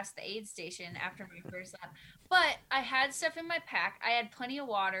blew past the aid station after my first lap. But I had stuff in my pack. I had plenty of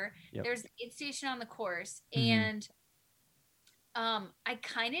water. Yep. There's the aid station on the course. Mhm. And I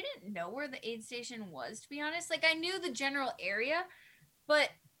kind of didn't know where the aid station was, to be honest. Like, I knew the general area, but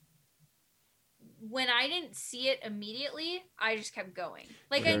when I didn't see it immediately, I just kept going.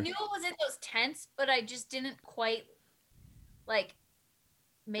 Like, I Sure. knew it was in those tents, but I just didn't quite, like,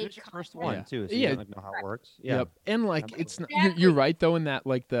 make It's your first contact. one Yeah. too, so Yeah. you don't know how it works. Yeah. Yep. And like Absolutely. it's not, Exactly. you're right though in that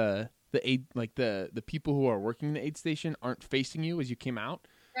like the aid like the people who are working the aid station aren't facing you as you came out.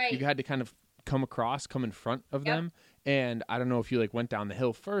 Right. You had to kind of come in front of Yep. them. And I don't know if you like went down the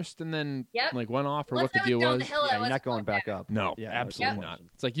hill first and then Yep. like went off or Once what the I was deal down was. the hill, I Yeah, you're wasn't not going back up. No, Yeah, absolutely no not. question.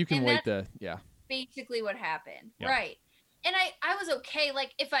 It's like you can And wait yeah. basically what happened. Yep. Right. And I was okay,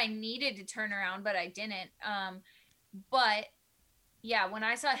 like, if I needed to turn around, but I didn't. But yeah, when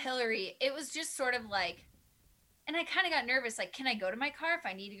I saw Hillary, it was just sort of like, and I kind of got nervous, like, can I go to my car? If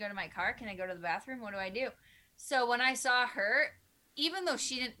I need to go to my car, can I go to the bathroom? What do I do? So when I saw her, even though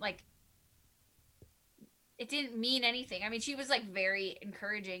she didn't like, it didn't mean anything. I mean, she was like very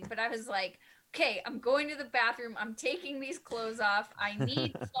encouraging, but I was like, okay, I'm going to the bathroom. I'm taking these clothes off. I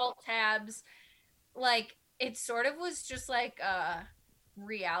need salt tabs. Like, it sort of was just like a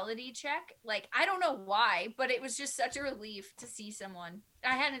reality check. Like, I don't know why, but it was just such a relief to see someone.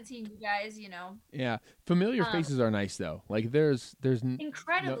 I hadn't seen you guys, Yeah. Familiar faces are nice though. Like there's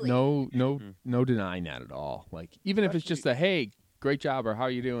incredibly. no denying that at all. Like even if it's just a hey, great job or how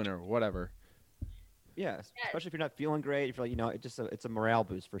you doing or whatever. Yeah, Yeah, especially if you're not feeling great, if you're like, it's a morale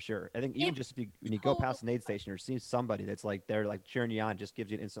boost for sure. I think even it just when you go past an aid station or see somebody that's like they're like cheering you on, just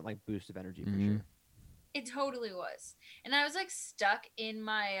gives you an instant like boost of energy for Mhm. sure. it totally was. And I was like stuck in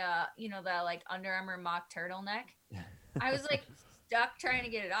my the like Under Armour mock turtleneck. I was like stuck trying to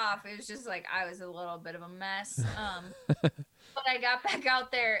get it off. It was just like I was a little bit of a mess. But I got back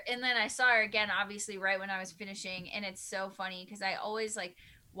out there and then I saw her again, obviously, right when I was finishing. And it's so funny because I always like,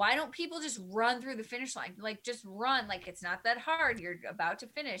 why don't people just run through the finish line? Like, just run. Like, it's not that hard. You're about to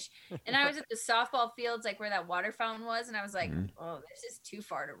finish. And I was at the softball fields, like where that water fountain was. And I was like, Mhm. oh, this is too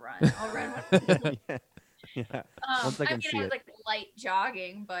far to run. I'll run when Yeah, yeah. Once I I can mean, see I was it, like light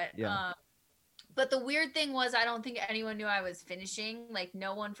jogging, yeah. but the weird thing was, I don't think anyone knew I was finishing. Like,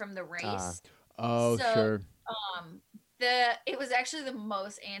 no one from the Ah, race. Oh, So, sure. it was actually the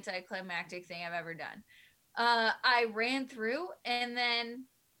most anticlimactic thing I've ever done. I ran through, and then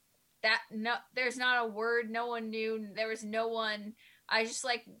there's not a word. No one knew. There was no one. I just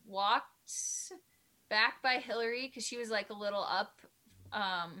like walked back by Hillary because she was like a little up,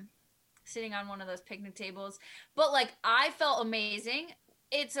 sitting on one of those picnic tables. But like I felt amazing.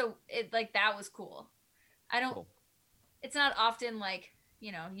 Like that was cool. I don't. cool. It's not often like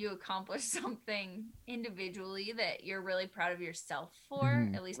you accomplish something individually that you're really proud of yourself for.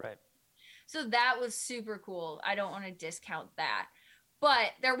 Mhm. At least Right. so that was super cool. I don't want to discount that.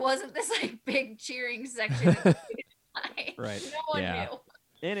 But there wasn't this like big cheering section at the finish line. Right. No one Yeah. knew.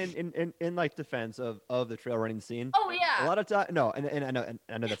 And in like defense of the trail running scene, Oh a yeah. lot of time no, and I know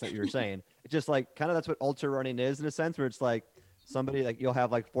that's not what you were saying. It's just like kind of that's what ultra running is in a sense where it's like somebody like you'll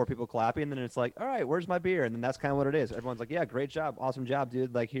have like four people clapping and then it's like, all right, where's my beer? And then that's kind of what it is. Everyone's like, yeah, great job, awesome job,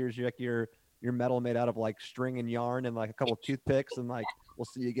 dude. Like here's your medal made out of like string and yarn and like a couple of toothpicks and like we'll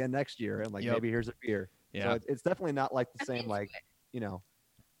see you again next year and like Yep. maybe here's a beer. So Yeah. it's definitely not like the I'm same into like it. you know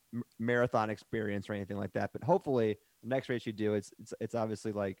marathon experience or anything like that. But hopefully the next race you do, it's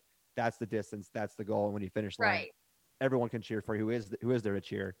obviously like that's the distance, that's the goal. And when you finish line, Right. everyone can cheer for you who is there to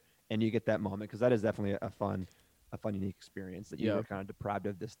cheer, and you get that moment because that is definitely a fun unique experience that you were Yep. kind of deprived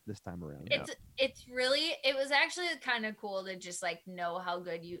of this time around. Yeah. It was actually kind of cool to just like know how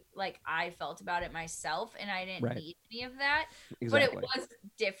good I felt about it myself, and I didn't Right. need any of that. Exactly. But it was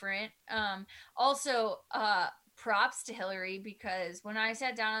different. Also, props to Hillary because when I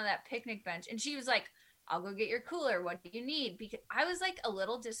sat down on that picnic bench and she was like, I'll go get your cooler. What do you need? Because I was like a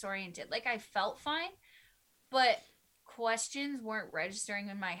little disoriented. Like I felt fine, but questions weren't registering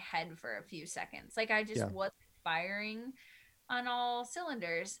in my head for a few seconds. Like I just Yeah. wasn't firing on all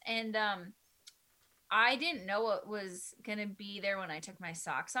cylinders. And I didn't know what was gonna be there when I took my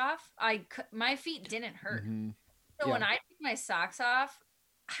socks off. My feet didn't hurt. Mhm. So Yeah. when I took my socks off,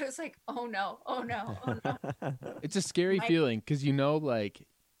 I was like, oh no, oh no, oh no. It's a scary My- feeling because like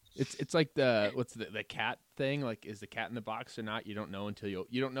it's like what's the cat thing, like is the cat in the box or not? You don't know until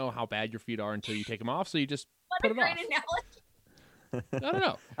you don't know how bad your feet are until you take them off, so you just What put a it great off. analogy. I don't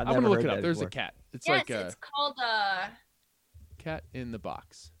know. I've I'm never gonna look heard it up. that There's a before. cat. It's Yes, like a it's called cat in the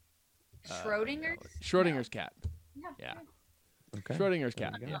box. Schrodinger's. Schrodinger's cat. No. Yeah. Okay. Schrodinger's There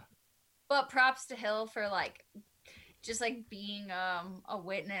cat. you go. Yeah. But props to Hill for like just like being a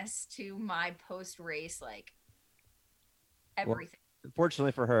witness to my post race like everything.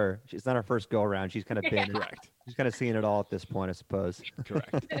 Fortunately for her, it's not her first go around. She's kind of been Correct. she's kind of seen it all at this point, I suppose.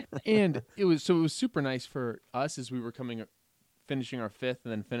 Correct. And it was super nice for us as we were finishing our fifth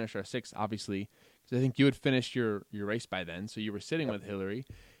and then finish our sixth, obviously, because I think you had finished your race by then, so you were sitting with Hillary,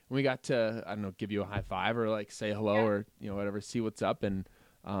 and we got to I don't know give you a high five or like say hello or whatever, see what's up, and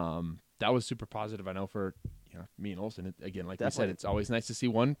that was super positive. I know for me and Olsen again, like we said, Definitely. it's always nice to see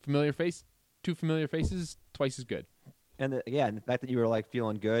one familiar face, two familiar faces, twice as good. And and the fact that you were like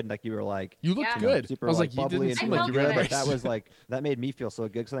feeling good, like you were like You looked Yeah. good. super I was like, you bubbly didn't and seem I like you felt ran a good. race. that was like that made me feel so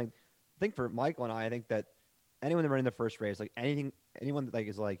good because I think for Michael and I think that anyone that running the first race, like anyone that like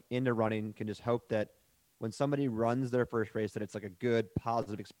is like into running can just hope that when somebody runs their first race that it's like a good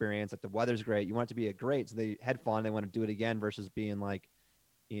positive experience, like the weather's great, you want it to be a great, so they had fun, they want to do it again versus being like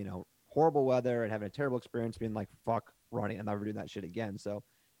horrible weather and having a terrible experience, being like fuck running, I'm never doing that shit again. So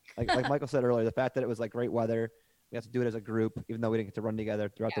like Michael said earlier, the fact that it was like great weather, we got to do it as a group, even though we didn't get to run together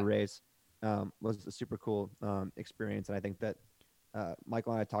throughout the race, was a super cool experience. And I think that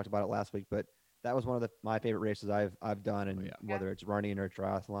Michael and I talked about it last week, but that was one of my favorite races I've done, and whether it's running or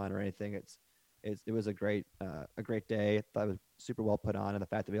triathlon or anything, it was a great day. I thought it was super well put on, and the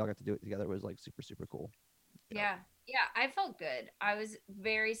fact that we all got to do it together was like super super cool. Yeah. Yeah, I felt good. I was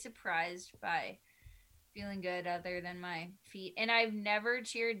very surprised by feeling good other than my feet. And I've never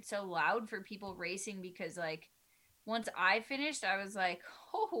cheered so loud for people racing because like once I finished, I was like,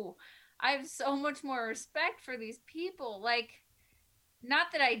 "Oh, I have so much more respect for these people. Like, not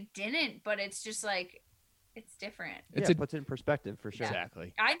that I didn't, but it's just like, it's different. It puts it in perspective for sure.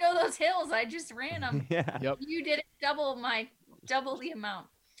 Exactly. I know those hills. I just ran them. Yeah. Yep. You did it double the amount.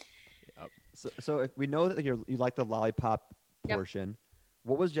 So if we know that you like the lollipop Yep. portion,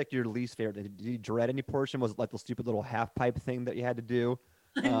 what was like your least favorite? Did you dread any portion? Was it like the stupid little half pipe thing that you had to do?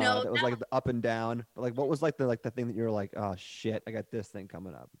 No, that was like the up and down. But like, what was like the thing that you were like, oh shit, I got this thing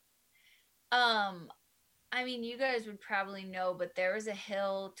coming up. I mean, you guys would probably know, but there was a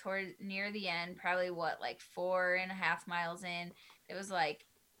hill near the end, probably like 4.5 miles in. It was like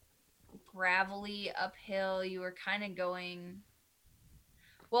gravelly uphill. You were kind of going.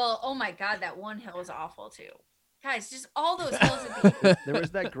 Well, oh my God, that one hill was awful too. Guys, just all those hills. There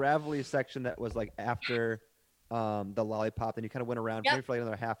was that gravelly section that was like after the lollipop, and you kind of went around maybe for like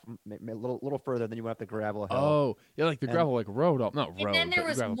another half, maybe a little further, then you went up the gravel hill. Oh, yeah, like the gravel like road up, not road. And then there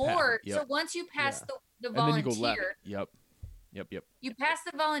was more. Yep. So once you passed the and volunteer, then you go left. Yep. You passed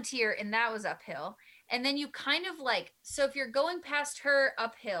the volunteer, and that was uphill. And then you kind of like, so if you're going past her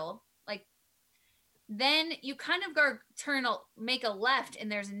uphill, like, then you kind of make a left,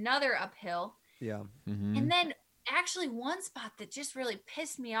 and there's another uphill. Yeah. Mm-hmm. And then actually one spot that just really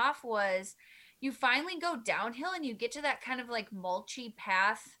pissed me off was you finally go downhill and you get to that kind of like mulchy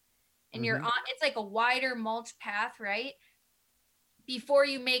path, and you're on, it's like a wider mulch path, right? Before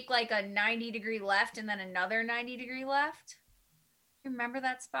you make like a 90-degree left and then another 90-degree left. You remember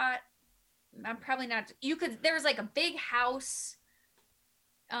that spot? I'm probably not. There was like a big house.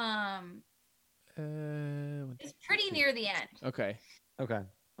 It's pretty near the end. Okay.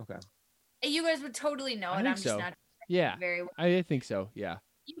 You guys would totally know it. I'm just not very well. I think so. Yeah.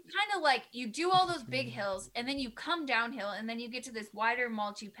 You kind of like, you do all those big hills, and then you come downhill, and then you get to this wider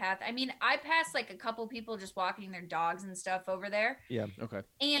mulchy path. I mean, I passed like a couple people just walking their dogs and stuff over there. Yeah. Okay.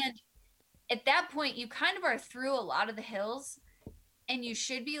 And at that point, you kind of are through a lot of the hills, and you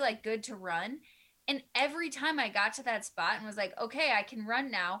should be like good to run. And every time I got to that spot and was like, okay, I can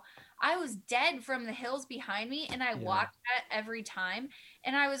run now, I was dead from the hills behind me, and I walked that every time.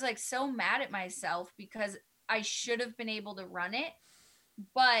 And I was like so mad at myself because I should have been able to run it,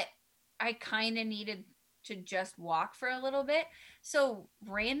 but I kind of needed to just walk for a little bit. So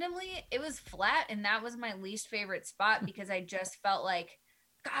randomly it was flat, and that was my least favorite spot because I just felt like,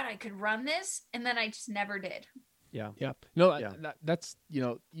 God, I could run this. And then I just never did. Yeah. No, that's,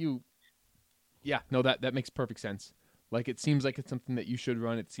 that makes perfect sense. Like, it seems like it's something that you should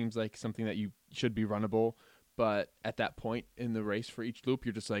run. It seems like something that you should be runnable. But at that point in the race for each loop,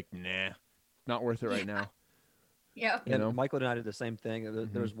 you're just like, nah, not worth it right now. Yeah. And Michael and I did the same thing.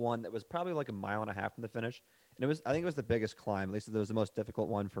 There was one that was probably like a mile and a half from the finish. And I think it was the biggest climb. At least it was the most difficult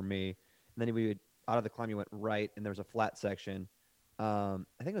one for me. And then out of the climb, you went right, and there was a flat section. I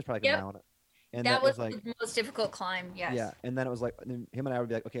think it was probably like a mile. And that was like the most difficult climb. Yes. Yeah. And then it was like, him and I would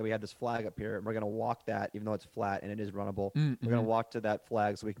be like, okay, we have this flag up here, and we're going to walk that, even though it's flat and it is runnable. Mm-hmm. We're going to walk to that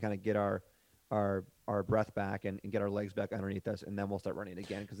flag so we can kind of get our breath back and get our legs back underneath us, and then we'll start running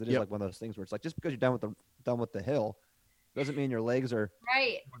again. Because it is like one of those things where it's like, just because you're done with the hill doesn't mean your legs are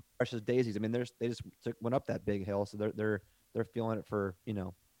right fresh as daisies. I mean, they just went up that big hill, so they're feeling it for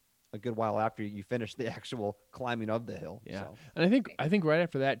a good while after you finish the actual climbing of the hill. Yeah. So. And I think right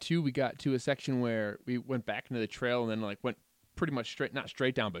after that too, we got to a section where we went back into the trail and then like went pretty much not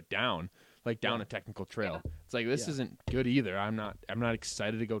straight down, but down, like down a technical trail. Yeah. It's like, this isn't good either. I'm not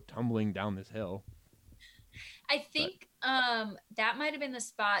excited to go tumbling down this hill. I think that might have been the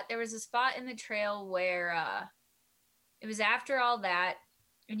spot. There was a spot in the trail where it was after all that,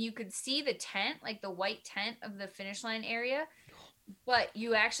 and you could see the tent, like the white tent of the finish line area, but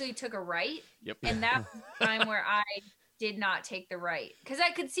you actually took a right. Yep. And that was the time where I did not take the right because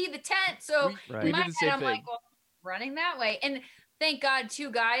I could see the tent. So in my head, I'm like, well, running that way. And thank God, two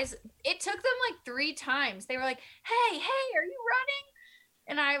guys, it took them like 3 times. They were like, hey, are you running?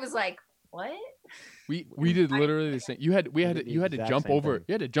 And I was like, what? We did literally the same. You had to jump over.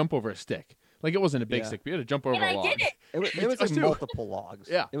 You had to jump over a stick. Like, it wasn't a big stick. We had to jump over a log. I did it. It was like multiple logs.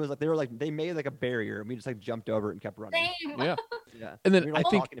 Yeah. It was like they made like a barrier, and we just like jumped over it and kept running. Same. Yeah. Yeah. And then we were, like, I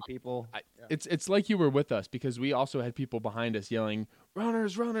think talking to people. It's like you were with us because we also had people behind us yelling,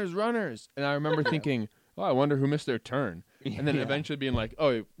 "Runners, runners, runners!" And I remember thinking, "Oh, I wonder who missed their turn." And then eventually being like,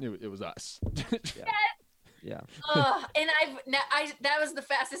 "Oh, it was us." Yeah. And that was the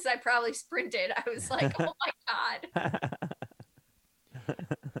fastest I probably sprinted. I was like, oh my God.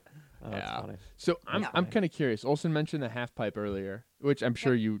 Yeah. So I'm kind of curious. Olsen mentioned the half pipe earlier, which I'm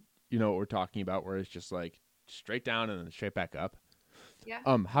sure you know what we're talking about, where it's just like straight down and then straight back up. Yeah.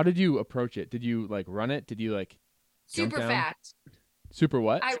 How did you approach it? Did you like run it? Did you like super jump down? fast? Super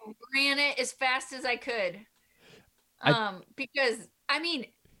what? I ran it as fast as I could. Because I mean,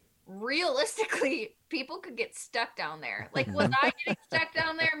 realistically, people could get stuck down there. Like, was I getting stuck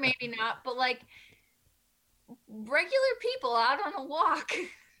down there? Maybe not, but like regular people out on a walk.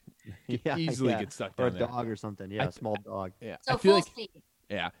 Easily get stuck or down a there. dog or something. Yeah, a small dog. Yeah, So I feel full like speed.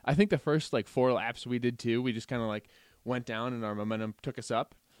 yeah. I think the first like 4 laps we did too. We just kind of like went down and our momentum took us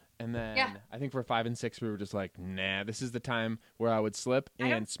up. And then I think for 5 and 6 we were just like, nah, this is the time where I would slip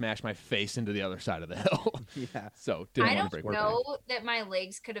and smash my face into the other side of the hill. Yeah. So I don't know that my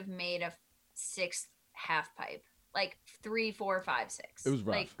legs could have made a 6th half pipe. Like 3, 4, 5, 6. It was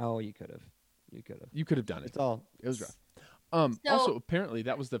rough. Like, oh, you could have. You could have done it. It's all. It was rough. So, also, apparently,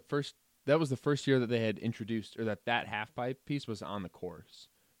 that was the first year that they had introduced, or that half pipe piece was on the course.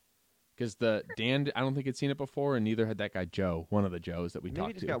 Because Dan, I don't think had seen it before, and neither had that guy Joe, one of the Joes that we talked to.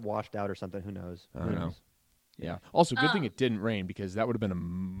 Maybe it just got washed out or something. Who knows? I don't know. Yeah. Also, good thing it didn't rain because that would have been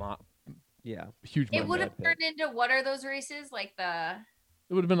huge. It would have turned into, what are those races? Like the.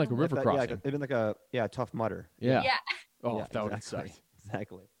 It would have been like a river crossing. Yeah, it'd been like a Tough Mudder. Yeah. Yeah. Oh, yeah, that would have sucked.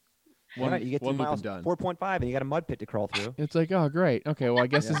 Exactly. One, you get 2 miles, 4.5, and you got a mud pit to crawl through. It's like, oh, great. Okay, well, I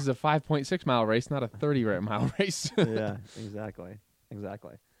guess this is a 5.6 mile race, not a 30-mile race. Yeah, exactly.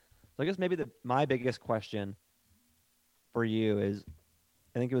 So I guess maybe my biggest question for you is,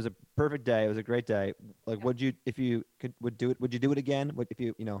 I think it was a perfect day. It was a great day. Like, would you do it again? Would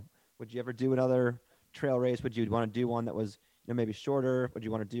you ever do another trail race? Would you want to do one that was, maybe shorter? Would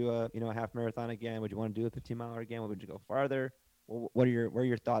you want to do a half marathon again? Would you want to do a 15-miler again? Would you go farther? What are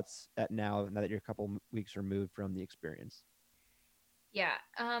your thoughts now that you're a couple weeks removed from the experience? Yeah,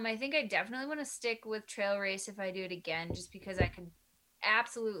 I think I definitely want to stick with trail race if I do it again, just because I could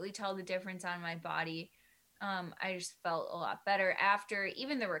absolutely tell the difference on my body. I just felt a lot better after.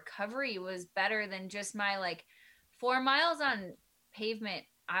 Even the recovery was better than just my 4 miles on pavement.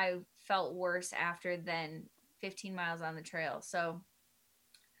 I felt worse after than 15 miles on the trail. So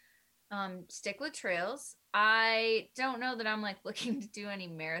stick with trails. I don't know that I'm looking to do any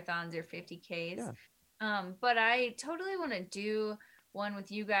marathons or 50Ks. Yeah. But I totally want to do one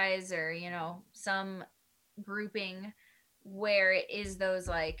with you guys, or some grouping where it is those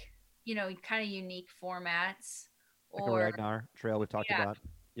kind of unique formats, like a Ragnar trail we talked about.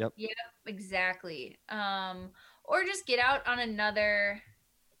 Yep, exactly. Or just get out on another.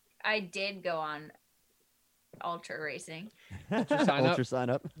 I did go on ultra racing. Ultra sign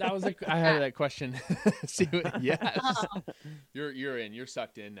up. That was I had that question. Yes. You're in. You're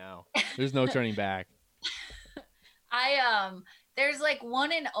sucked in now. There's no turning back. There's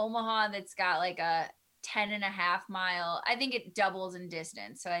one in Omaha that's got a 10.5 mile. I think it doubles in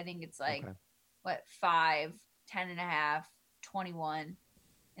distance. So I think it's 5, 10.5, 21,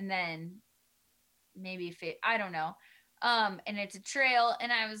 and then maybe I don't know. And it's a trail,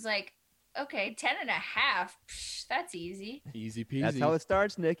 and I was like, okay, 10.5. That's easy. Easy peasy. That's how it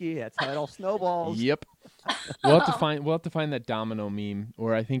starts, Nikki. That's how it all snowballs. Yep. We'll have to find that domino meme,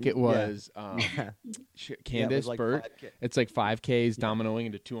 or I think it was Candace Burt. It's 5Ks dominoing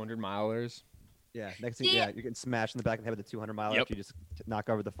into 200 milers. Yeah. Next thing, you're getting smashed in the back of the head with the 200 mile after you just knock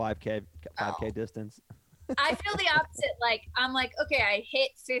over the 5K distance. I feel the opposite. I'm okay, I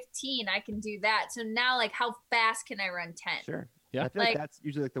hit 15, I can do that. So now, how fast can I run 10? Sure. Yeah. I feel that's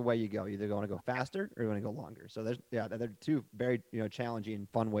usually the way you go. You either want to go faster or you want to go longer. So they're two very challenging,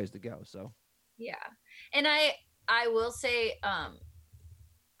 fun ways to go. So yeah, and I will say,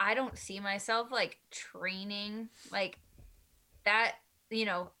 I don't see myself training that.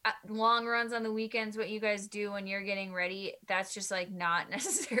 Long runs on the weekends, what you guys do when you're getting ready, that's just not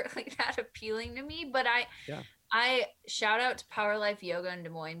necessarily that appealing to me. But I shout out to Power Life Yoga in Des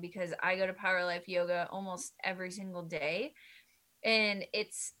Moines, because I go to Power Life Yoga almost every single day. And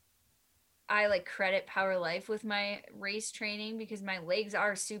I credit Power Life with my race training, because my legs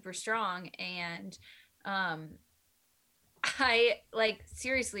are super strong. And I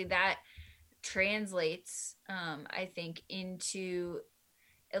seriously, that translates, I think, into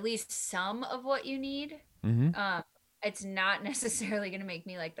at least some of what you need. Mm-hmm. It's not necessarily going to make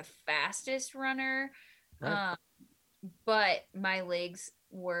me the fastest runner. Right. But my legs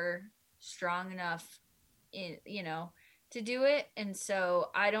were strong enough to do it. And so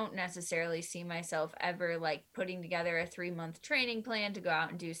I don't necessarily see myself ever putting together a 3-month training plan to go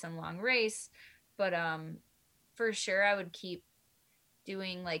out and do some long race. But for sure I would keep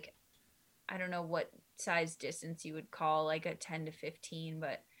doing I don't know what size distance you would call a 10 to 15,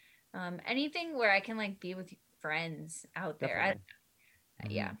 but anything where I can be with friends out there.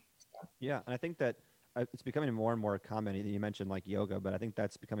 Yeah. Yeah. And I think that it's becoming more and more common. You mentioned yoga, but I think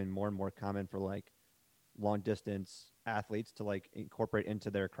that's becoming more and more common for long distance athletes to like incorporate into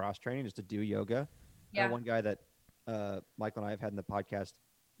their cross training just to do yoga. I Yeah. know one guy that Michael and I have had in the podcast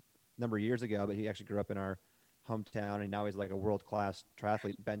a number of years ago, but he actually grew up in our hometown, and now he's like a world class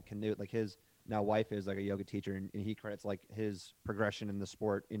triathlete. Ben Canute, like his now wife is like a yoga teacher, and he credits like his progression in the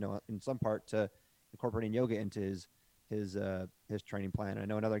sport, you know, in some part to incorporating yoga into his training plan. And I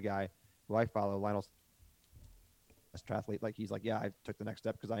know another guy who I follow, Lionel, triathlete, like he's like, yeah, I took the next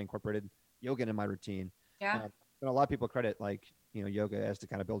step because I incorporated yoga into my routine. Yeah. And a lot of people credit like, you know, yoga as to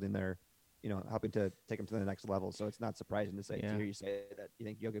kind of building their, you know, helping to take them to the next level. So it's not surprising to hear you say that you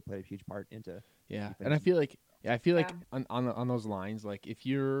think yoga played a huge part into. And I feel like Yeah. on those lines, like if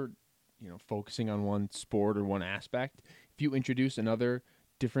you're, you know, focusing on one sport or one aspect, if you introduce another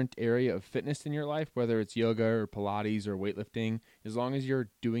different area of fitness in your life, whether it's yoga or Pilates or weightlifting, as long as you're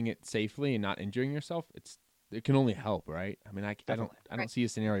doing it safely and not injuring yourself, it can only help, right? I mean, I don't see a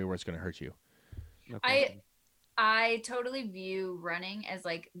scenario where it's going to hurt you. No I totally view running as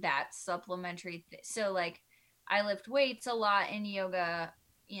like that supplementary. So like I lift weights a lot in yoga,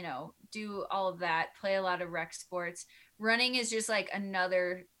 you know, do all of that, play a lot of rec sports. Running is just like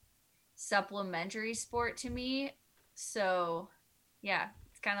another supplementary sport to me. So yeah,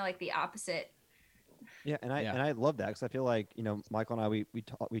 it's kind of like the opposite. Yeah, and I love that because I feel like, you know, Michael and I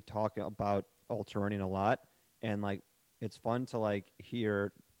we talk about ultra running a lot, and like it's fun to like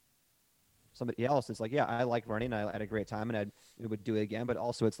hear somebody else. It's like, yeah, I like running. I had a great time, and I would do it again. But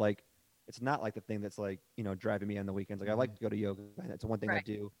also, it's like it's not like the thing that's like, you know, driving me on the weekends. Like I like to go to yoga. That's one thing I Right.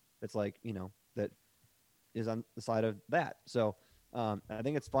 do. That's like, you know, that is on the side of that. So I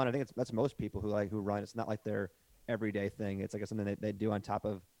think it's fun. I think that's most people who run. It's not like their everyday thing. It's like something they do on top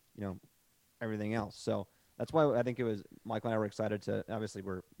of, you know, everything else. So that's why I think it was Michael and I were excited to. Obviously,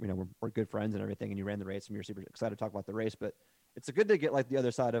 we're good friends and everything, and you ran the race, and we were super excited to talk about the race. But it's good to get like the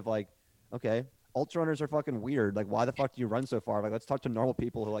other side of like, okay, ultra runners are fucking weird. Like, why the fuck do you run so far? Like, let's talk to normal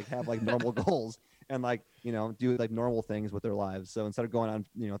people who like have like normal goals and like, you know, do like normal things with their lives. So instead of going on,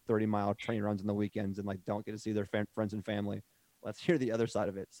 you know, 30-mile training runs on the weekends and like don't get to see their friends and family, let's hear the other side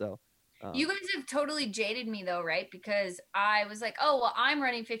of it. So You guys have totally jaded me though, right? Because I was like, oh, well, I'm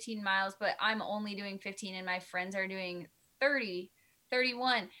running 15 miles, but I'm only doing 15 and my friends are doing 30,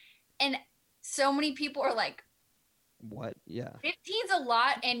 31. And so many people are like, what? Yeah. 15's a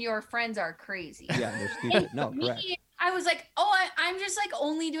lot and your friends are crazy. Yeah, they're stupid. No, Me, correct. I was like, oh, I'm just like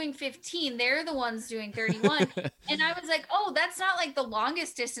only doing 15. They're the ones doing 31. And I was like, oh, that's not like the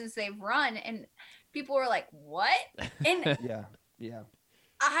longest distance they've run. And people were like, what? And Yeah.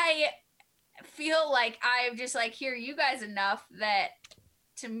 I feel like I just like hear you guys enough that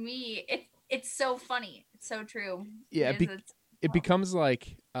to me it's so funny. It's so true. Yeah, it becomes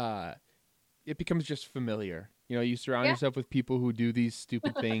like it becomes just familiar. You know, you surround yourself with people who do these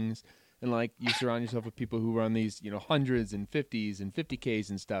stupid things, and like you surround yourself with people who run these, you know, 100s and 50s and 50Ks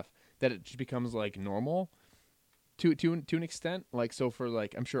and stuff, that it just becomes like normal to an extent. Like, so for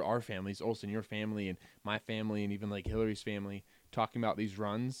like, I'm sure our families, Olsen, your family and my family and even like Hillary's family, talking about these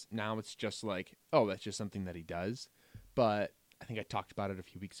runs, now it's just like, oh, that's just something that he does. But I think I talked about it a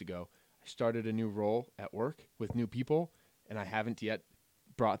few weeks ago. I started a new role at work with new people, and I haven't yet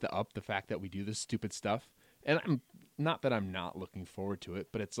brought up the fact that we do this stupid stuff. And I'm not that I'm not looking forward to it,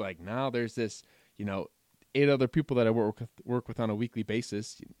 but it's like now there's this, you know, 8 other people that I work with on a weekly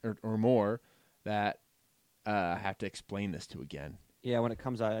basis or more that I have to explain this to again. Yeah, when it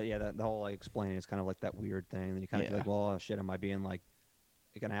comes out, the whole like explaining is kind of like that weird thing. And you kind of feel like, well, shit, am I being like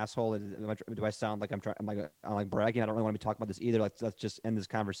an asshole? Do I sound like I'm like bragging? I don't really want to be talking about this either. Let's just end this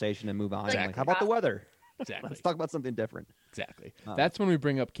conversation and move on. Exactly. Like, how about the weather? Exactly. Let's talk about something different. Exactly. That's when we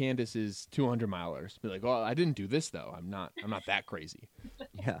bring up Candace's 200 milers. Be like, oh, I didn't do this though. I'm not that crazy.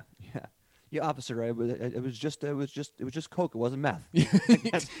 Yeah. Yeah, officer. It was just coke. It wasn't meth.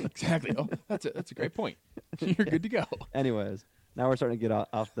 Exactly. Oh, that's a great point. You're good to go. Anyways, now we're starting to get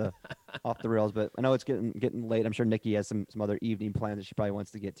off the rails, but I know it's getting late. I'm sure Nikki has some other evening plans that she probably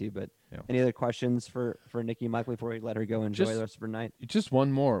wants to get to. But any other questions for Nikki and Michael before we let her go enjoy the rest of her night? Just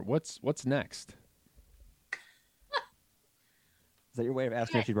one more. What's next? Is that your way of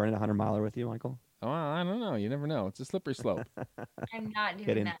asking if she'd run a 100-miler with you, Michael? Oh, I don't know. You never know. It's a slippery slope. I'm not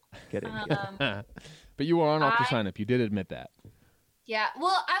doing that. Kidding. But you were on off the sign up. You did admit that. Yeah.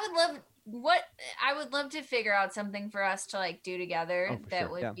 Well, I would love to figure out something for us to like do together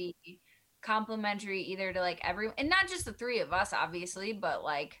that would be complimentary either to like everyone, and not just the 3 of us, obviously, but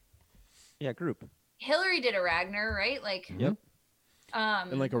like group. Hillary did a Ragnar, right? Like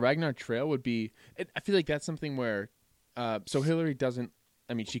and like a Ragnar trail would be. I feel like that's something where. So Hillary doesn't.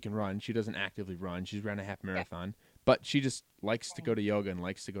 I mean, she can run. She doesn't actively run. She's ran a half marathon, but she just likes to go to yoga and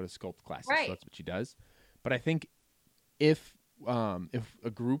likes to go to sculpt classes. Right. So that's what she does. But I think if a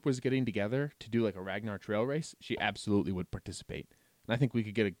group was getting together to do like a Ragnar trail race, she absolutely would participate. And I think we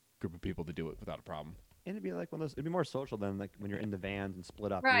could get a group of people to do it without a problem. And it'd be like one of those. It'd be more social than like when you're in the vans and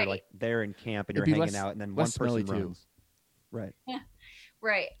split up. Right. You're like there in camp and It'd you're be hanging less- out, and then one less smelly, person too. runs. Right.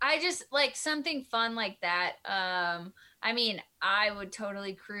 Right. I just like something fun like that. I mean, I would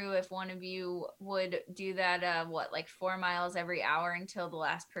totally crew if one of you would do that. Like 4 miles every hour until the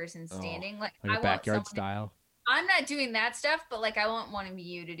last person's standing. Like Like I a want backyard someone. style. I'm not doing that stuff, but like I want one of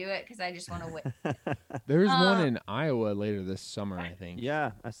you to do it because I just want to win. There's one in Iowa later this summer, I think.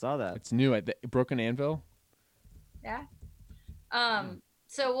 Yeah, I saw that. It's new at the Broken Anvil. Yeah.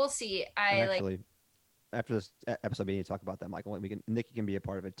 So we'll see. And actually, after this episode, we need to talk about that, Michael. Nikki can be a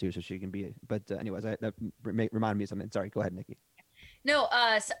part of it too, so she can be. But anyways, that reminded me of something. Sorry, go ahead, Nikki. No.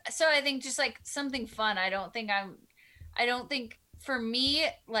 So I think just like something fun. I don't think for me,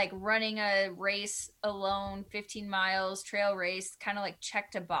 like running a race alone, 15 miles trail race, kind of like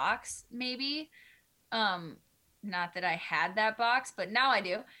checked a box, maybe. Not that I had that box, but now I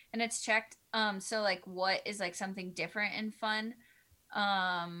do, and it's checked. So like, what is like something different and fun?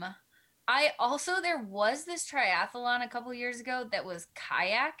 There was this triathlon a couple years ago that was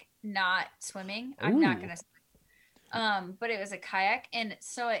kayak, not swimming. I'm not gonna swim. But it was a kayak, and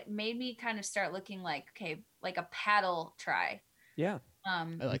so it made me kind of start looking like, okay, like a paddle try. Yeah. I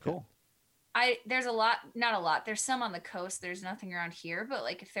like cool. There's a lot, not a lot. There's some on the coast. There's nothing around here, but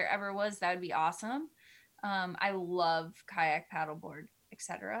like if there ever was, that would be awesome. I love kayak, paddleboard,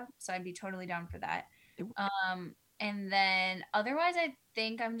 etc. So I'd be totally down for that. And then otherwise, I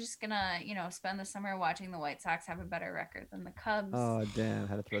think I'm just gonna, spend the summer watching the White Sox have a better record than the Cubs. Oh damn!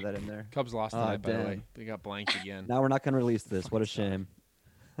 Had to throw that in there. Cubs lost Oh, tonight, by the damn. way. They got blanked again. Now we're not going to release this. What a shame.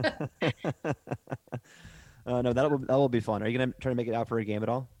 No, that will be fun. Are you going to try to make it out for a game at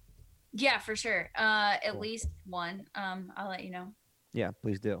all? Yeah, for sure. At Cool. least one. I'll let you know. Yeah,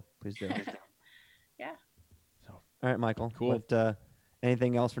 please do. Please do. Yeah. So, All right, Michael. Cool. But,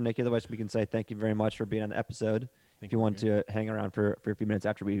 anything else for Nikki? Otherwise, we can say thank you very much for being on the episode. If you want to hang around for a few minutes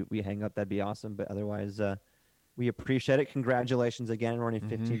after we hang up, that'd be awesome. But otherwise, we appreciate it. Congratulations again. We're only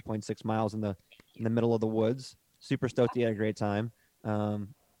 15.6 miles in the middle of the woods. Super stoked you had a great time. And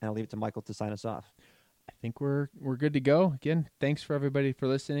I'll leave it to Michael to sign us off. I think we're good to go. Again, thanks for everybody for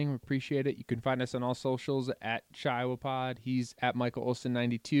listening. We appreciate it. You can find us on all socials at ChiowaPod. He's at Michael Olson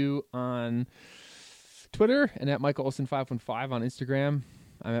 92 on Twitter and at Michael Olson 515 on Instagram.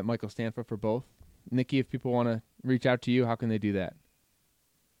 I'm at Michael Stanfa for both. Nikki, if people want to reach out to you, how can they do that?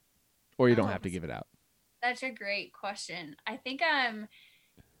 Or you don't have to give it out. That's a great question. I think I'm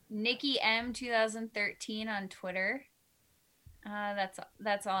Nikki M 2013 on Twitter.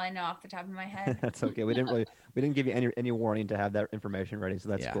 That's all I know off the top of my head. That's okay. We didn't give you any warning to have that information ready, so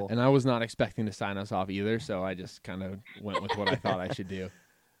that's cool. And I was not expecting to sign us off either, so I just kind of went with what I thought I should do.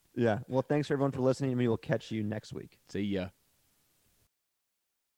 Yeah. Well, thanks everyone for listening, and we will catch you next week. See ya.